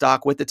 like dead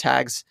stock with the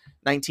tags,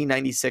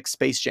 1996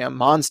 Space Jam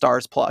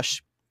Monstars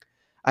plush.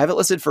 I have it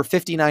listed for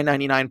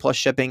 $59.99 plus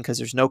shipping because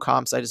there's no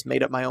comps. I just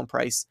made up my own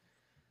price.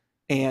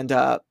 And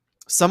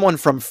someone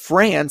from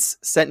France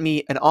sent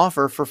me an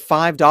offer for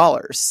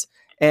 $5.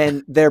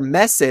 And their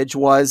message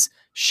was,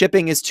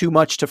 shipping is too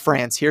much to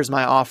France. Here's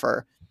my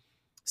offer.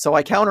 So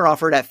I counter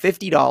offered at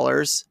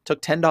 $50,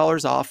 took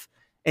 $10 off,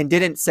 and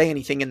didn't say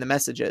anything in the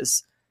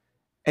messages.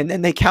 And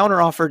then they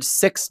counter offered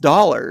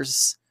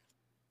 $6.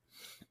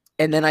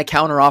 And then I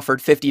counter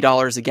offered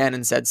 $50 again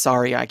and said,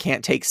 sorry, I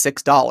can't take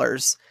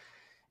 $6.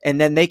 And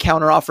then they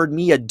counter offered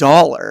me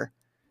 $1.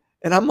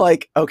 And I'm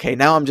like, okay,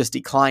 now I'm just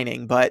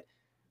declining. But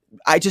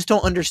I just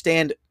don't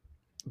understand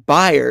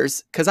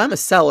buyers, because I'm a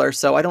seller.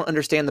 So I don't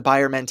understand the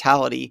buyer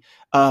mentality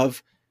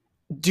of,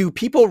 do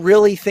people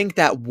really think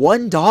that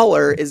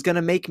 $1 is going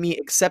to make me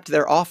accept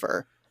their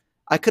offer?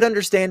 I could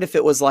understand if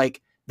it was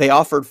like they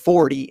offered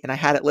 40 and I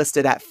had it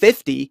listed at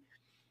 50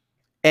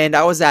 and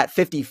I was at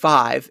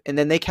 55 and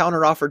then they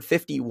counter offered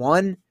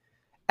 51.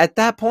 At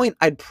that point,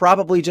 I'd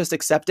probably just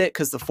accept it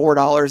because the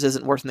 $4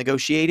 isn't worth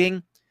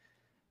negotiating.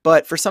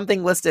 But for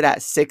something listed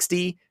at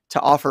 60 to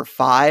offer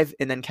 5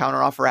 and then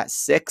counter offer at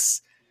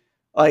 6,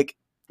 like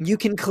you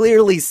can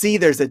clearly see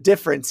there's a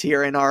difference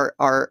here in our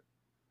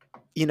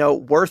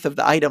worth of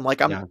the item.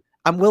 Like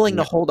I'm willing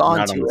to hold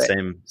on to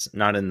it.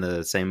 Not in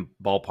the same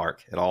ballpark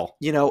at all.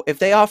 If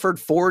they offered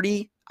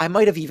 40, I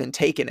might have even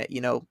taken it,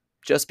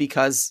 just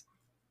because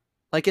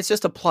like it's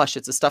just a plush.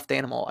 It's a stuffed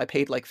animal. I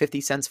paid like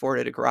 50 cents for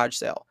it at a garage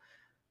sale.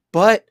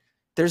 But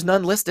there's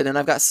none listed and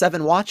I've got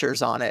 7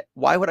 watchers on it.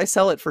 Why would I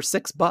sell it for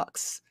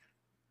 $6?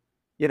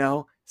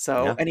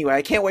 So anyway,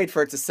 I can't wait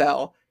for it to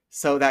sell.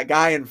 So that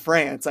guy in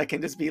France, I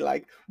can just be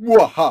like,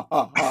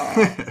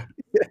 wah-ha-ha-ha.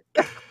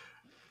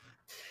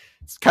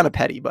 It's kind of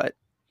petty, but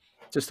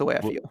just the way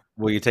I feel.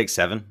 Will you take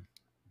 7?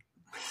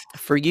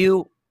 For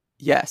you,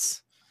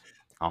 yes.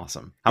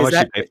 Awesome. How much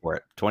did you pay for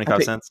it?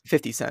 25 cents?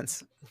 50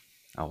 cents.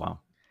 Oh, wow.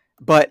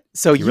 But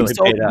so you really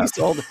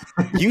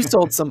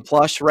sold some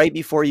plush right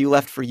before you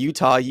left for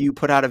Utah. You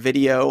put out a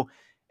video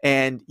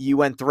and you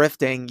went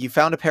thrifting. You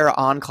found a pair of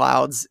On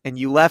Clouds and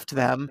you left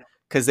them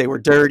because they were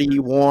dirty,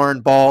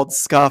 worn, bald,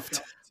 scuffed,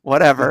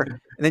 whatever.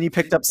 And then you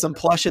picked up some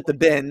plush at the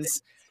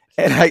bins.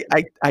 And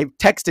I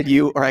texted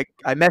you or I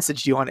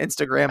messaged you on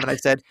Instagram and I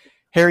said,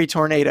 Harry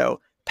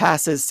Tornado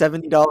passes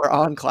 $70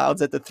 On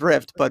Clouds at the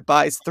thrift, but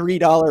buys $3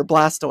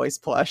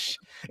 Blastoise plush.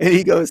 And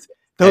he goes,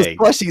 those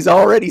plushies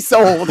already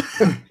sold.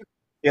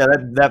 Yeah,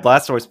 that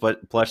Blastoise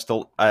plush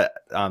still.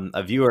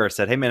 A viewer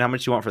said, "Hey man, how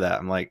much you want for that?"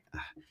 I'm like,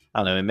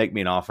 I don't know, make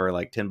me an offer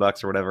like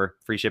 $10 or whatever,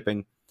 free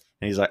shipping.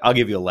 And he's like, I'll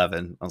give you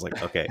 11. I was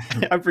like, okay,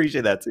 I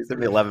appreciate that. So he sent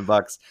me $11.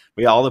 But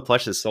yeah, all the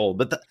plush is sold.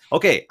 But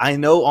I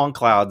know On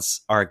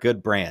Clouds are a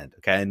good brand.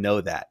 Okay, I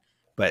know that.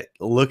 But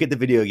look at the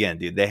video again,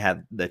 dude. They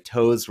had the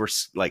toes were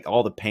like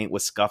all the paint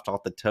was scuffed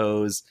off the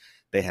toes.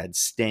 They had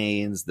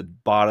stains. The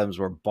bottoms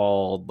were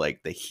bald.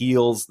 Like the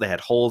heels, they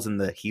had holes in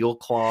the heel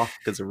cloth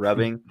because of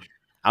rubbing.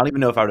 I don't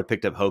even know if I would have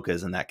picked up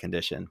Hoka's in that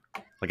condition.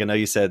 Like I know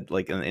you said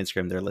like on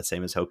Instagram they're the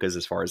same as Hoka's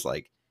as far as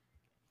like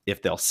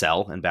if they'll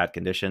sell in bad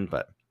condition,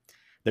 but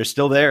they're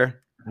still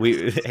there.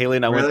 Haley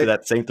and I went to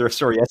that same thrift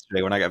store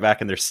yesterday when I got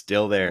back and they're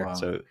still there. Wow.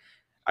 So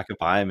I could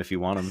buy them if you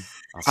want them.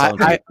 I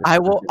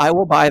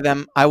will buy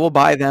them. I will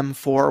buy them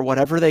for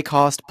whatever they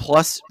cost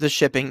plus the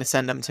shipping to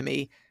send them to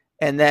me.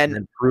 And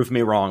then prove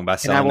me wrong by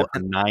selling them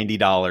for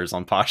 $90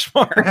 on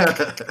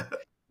Poshmark.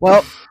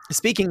 Well,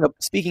 speaking of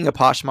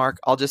Poshmark,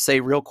 I'll just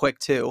say real quick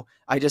too.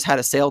 I just had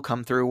a sale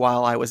come through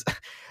while I was,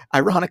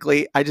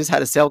 ironically, I just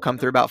had a sale come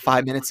through about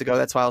 5 minutes ago.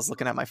 That's why I was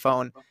looking at my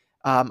phone.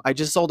 I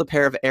just sold a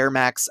pair of Air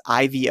Max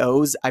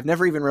IVOs. I've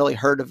never even really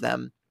heard of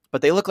them,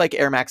 but they look like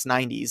Air Max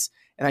 90s.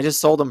 And I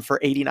just sold them for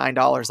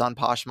 $89 on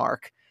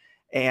Poshmark.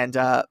 And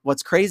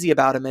what's crazy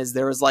about them is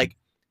there was like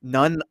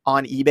none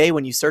on eBay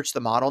when you search the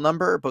model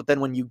number, but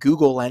then when you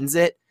Google Lens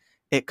it,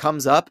 it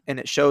comes up and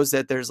it shows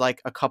that there's like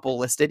a couple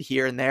listed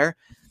here and there.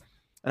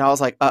 And I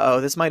was like,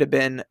 this might have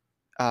been,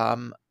 I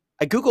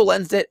Google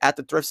Lensed it at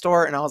the thrift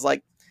store and I was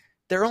like,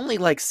 they're only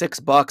like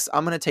 $6.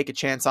 I'm going to take a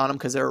chance on them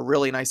because they're a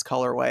really nice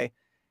colorway.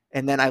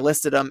 And then I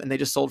listed them and they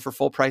just sold for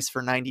full price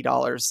for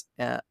 $90.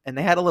 And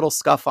they had a little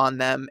scuff on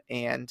them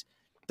and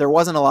there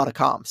wasn't a lot of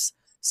comps.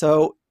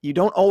 So you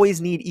don't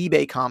always need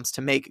eBay comps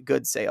to make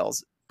good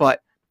sales,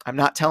 but I'm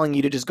not telling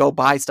you to just go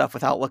buy stuff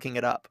without looking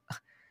it up,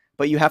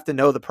 but you have to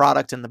know the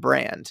product and the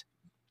brand.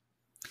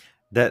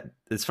 That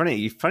it's funny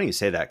you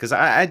say that because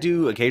I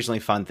do occasionally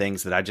find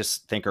things that I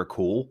just think are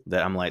cool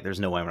that I'm like, there's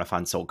no way I'm gonna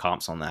find sold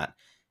comps on that.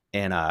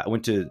 And I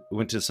went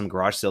to some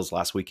garage sales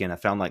last weekend. I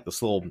found like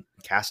this little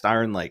cast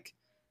iron like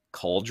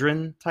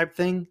cauldron type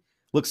thing.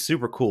 Looks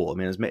super cool. I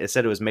mean, it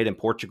said it was made in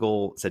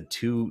Portugal. It said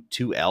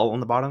 2L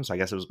on the bottom, so I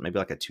guess it was maybe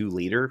like a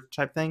 2-liter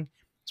type thing.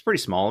 It's pretty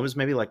small. It was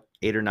maybe like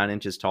 8 or 9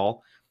 inches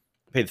tall.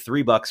 I paid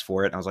 $3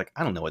 for it. And I was like,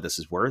 I don't know what this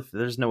is worth.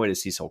 There's no way to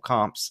see sold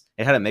comps.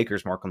 It had a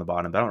maker's mark on the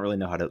bottom, but I don't really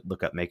know how to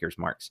look up maker's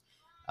marks.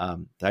 I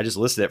just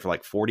listed it for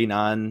like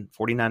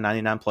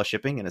 $49.99 plus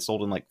shipping, and it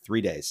sold in like 3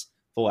 days,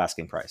 full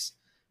asking price.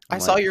 I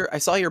saw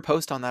your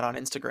post on that on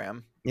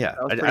Instagram. Yeah,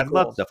 I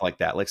love stuff like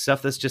that, like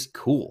stuff that's just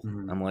cool.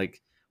 Mm-hmm. I'm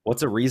like,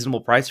 what's a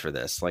reasonable price for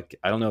this? Like,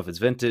 I don't know if it's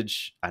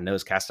vintage. I know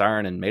it's cast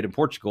iron and made in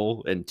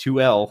Portugal and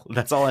 2L.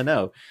 That's all I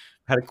know.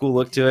 Had a cool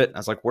look to it. I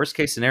was like, worst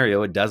case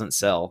scenario, it doesn't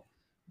sell.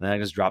 Then I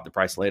just drop the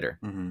price later.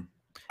 Mm-hmm.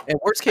 And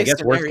worst case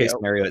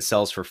scenario, it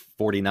sells for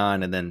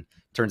 $49 and then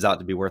turns out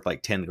to be worth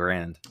like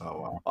 $10,000. Oh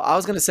wow! Well, I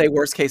was gonna say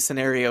worst case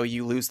scenario,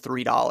 you lose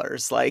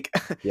 $3. Like,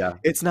 yeah,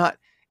 it's not.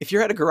 If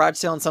you're at a garage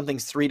sale and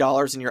something's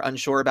 $3 and you're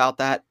unsure about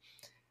that,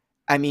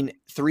 I mean,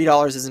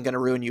 $3 isn't going to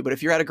ruin you. But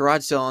if you're at a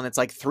garage sale and it's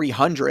like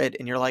 $300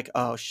 and you're like,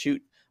 oh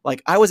shoot,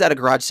 like I was at a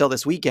garage sale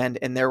this weekend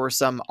and there were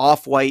some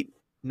off-white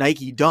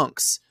Nike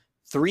Dunks,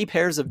 3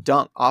 pairs of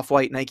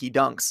off-white Nike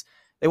Dunks.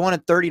 They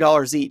wanted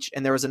 $30 each.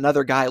 And there was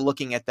another guy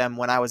looking at them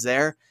when I was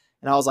there.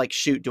 And I was like,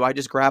 shoot, do I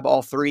just grab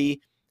all 3,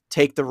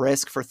 take the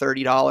risk for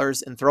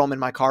 $30 and throw them in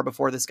my car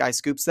before this guy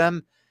scoops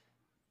them?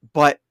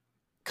 But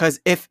because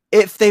if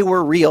they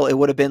were real, it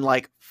would have been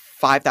like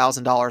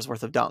 $5,000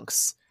 worth of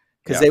dunks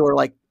because Yeah. they were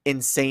like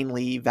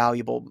insanely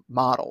valuable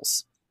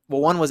models.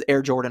 Well, one was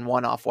Air Jordan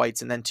 1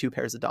 off-whites and then 2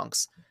 pairs of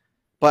dunks.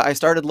 But I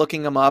started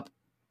looking them up,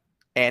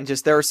 and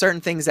just there were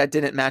certain things that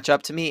didn't match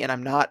up to me, and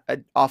I'm not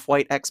an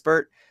off-white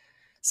expert.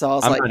 So I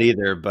was I'm like, not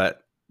either,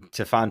 but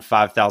to find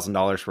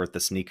 $5,000 worth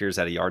of sneakers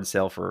at a yard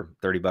sale for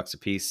 $30 a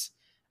piece,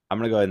 I'm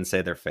gonna go ahead and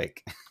say they're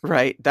fake.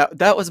 right.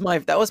 That was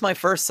my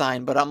first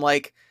sign, but I'm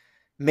like,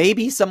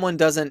 maybe someone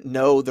doesn't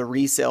know the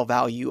resale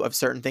value of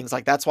certain things.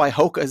 Like that's why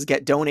Hokas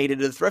get donated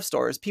to the thrift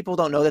stores. People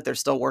don't know that they're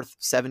still worth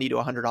 $70 to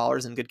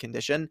 $100 in good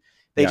condition.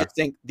 They just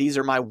think these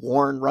are my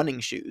worn running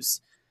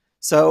shoes.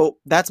 So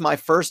that's my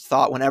first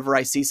thought whenever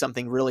I see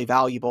something really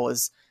valuable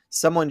is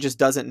someone just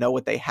doesn't know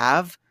what they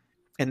have.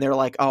 And they're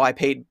like, oh, I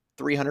paid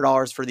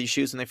 $300 for these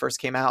shoes when they first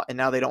came out and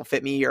now they don't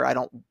fit me or I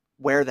don't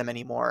wear them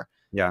anymore.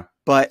 Yeah.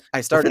 But I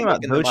The started thing about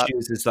looking them those up.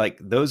 shoes is like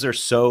those are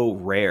so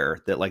rare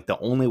that like the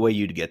only way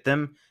you'd get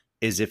them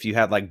is if you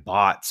had like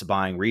bots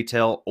buying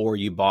retail or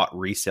you bought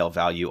resale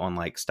value on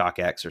like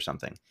StockX or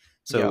something.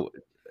 So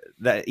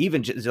that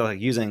even just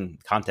like using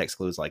context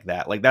clues like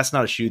that, like that's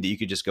not a shoe that you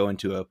could just go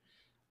into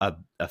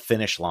a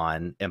finish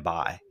line and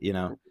buy, you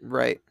know?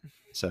 Right.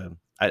 So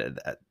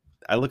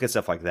I look at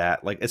stuff like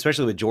that, like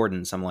especially with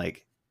Jordans. I'm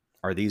like,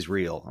 are these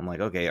real? I'm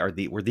like, okay,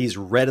 were these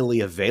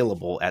readily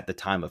available at the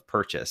time of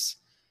purchase?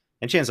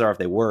 And chances are, if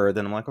they were,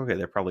 then I'm like, okay,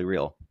 they're probably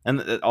real.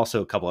 And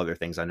also a couple other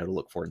things I know to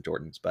look for in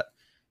Jordans. But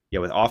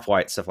yeah, with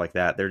off-white stuff like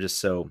that, they're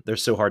so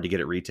hard to get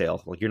at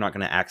retail. Like you're not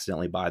going to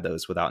accidentally buy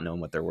those without knowing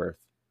what they're worth.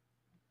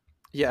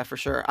 Yeah, for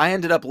sure. I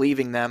ended up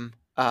leaving them,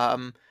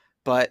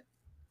 but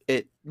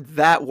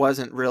that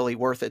wasn't really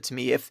worth it to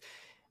me. If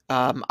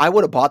I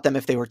would have bought them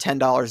if they were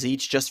 $10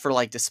 each, just for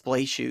like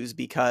display shoes,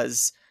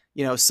 because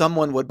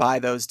someone would buy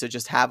those to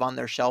just have on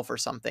their shelf or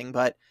something.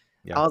 But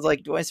I was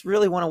like, do I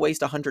really want to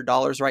waste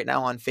 $100 right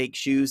now on fake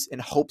shoes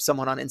and hope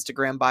someone on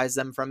Instagram buys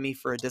them from me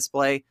for a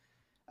display?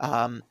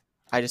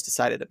 I just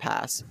decided to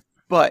pass.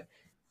 But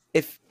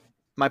if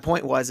my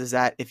point is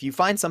that if you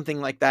find something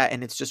like that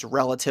and it's just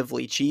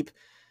relatively cheap,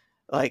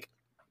 like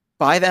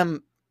buy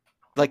them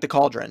like the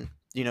Cauldron,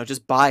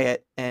 just buy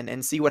it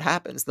and see what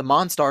happens. The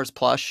Monstars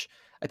plush,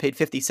 I paid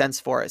 50 cents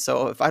for it.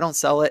 So if I don't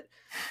sell it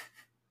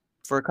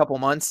for a couple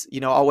months,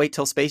 I'll wait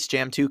till Space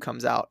Jam 2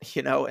 comes out,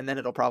 and then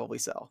it'll probably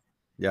sell.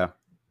 Yeah.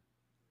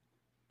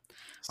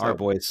 So, all right,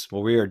 boys.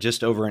 Well, we are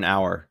just over an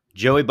hour.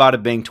 Joey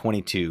Bada Bing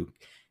 22.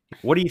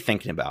 What are you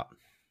thinking about?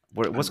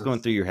 What's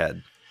going through your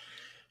head?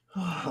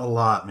 A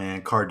lot,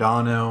 man.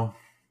 Cardano,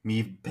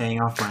 me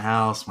paying off my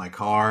house, my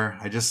car.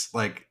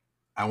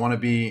 I want to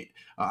be,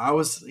 I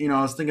was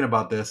thinking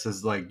about this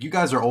as like, you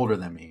guys are older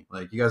than me.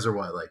 Like you guys are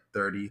what, like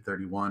 30,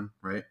 31,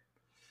 right?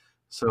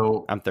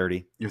 So I'm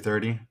 30. You're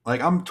 30.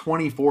 Like I'm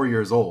 24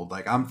 years old.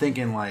 Like I'm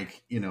thinking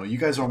like, you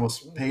guys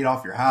almost paid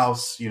off your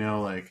house,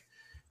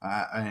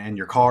 and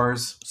your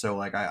cars. So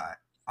like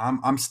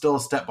I'm still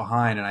a step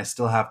behind and I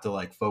still have to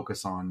like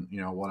focus on,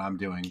 what I'm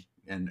doing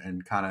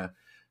and kind of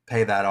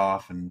pay that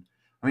off. And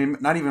I mean,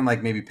 not even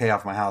like maybe pay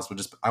off my house, but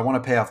just, I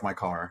want to pay off my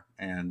car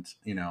and,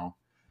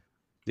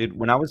 Dude,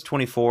 when I was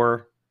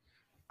 24,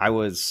 I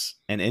was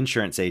an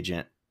insurance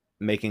agent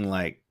making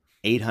like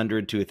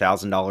 $800 to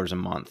 $1,000 a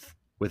month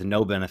with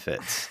no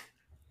benefits.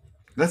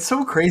 That's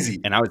so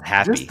crazy. And I was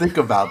happy. Just think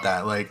about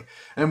that. Like,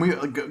 and we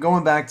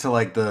going back to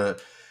like the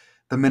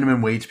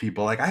minimum wage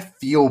people, like I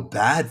feel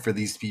bad for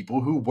these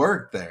people who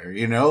work there,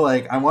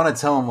 like I want to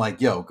tell them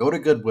like, yo, go to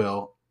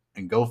Goodwill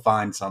and go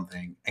find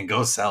something and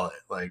go sell it.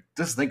 Like,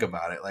 just think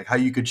about it. Like how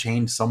you could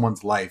change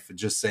someone's life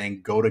just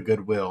saying, go to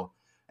Goodwill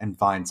and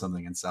find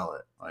something and sell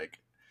it. Like,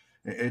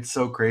 it's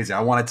so crazy.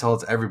 I want to tell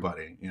it to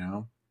everybody,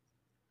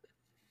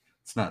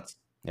 it's nuts.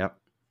 Yep.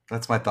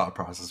 That's my thought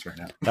process right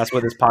now. That's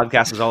what this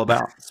podcast is all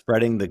about.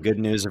 Spreading the good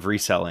news of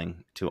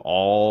reselling to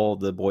all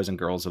the boys and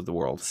girls of the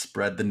world.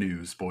 Spread the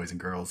news, boys and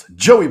girls.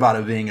 Joey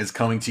Bada Bing is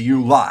coming to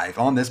you live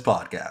on this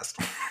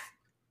podcast.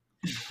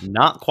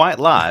 Not quite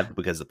live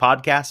because the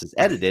podcast is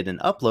edited and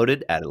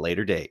uploaded at a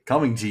later date.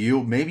 Coming to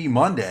you maybe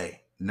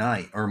Monday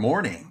night or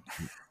morning.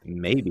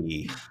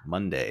 Maybe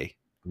Monday,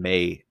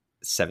 May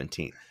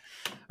 17th.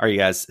 All right, you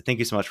guys, thank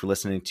you so much for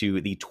listening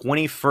to the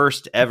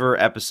 21st ever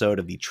episode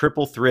of the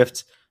Triple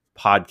Thrift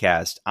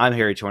Podcast. I'm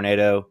Harry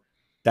Tornado.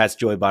 That's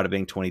Joey Bada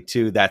Bing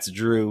 22. That's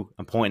Drew.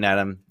 I'm pointing at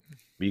him,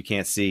 but you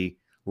can't see.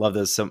 Love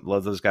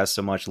those guys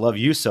so much. Love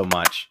you so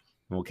much.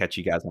 And we'll catch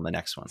you guys on the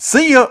next one.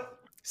 See ya.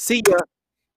 See ya.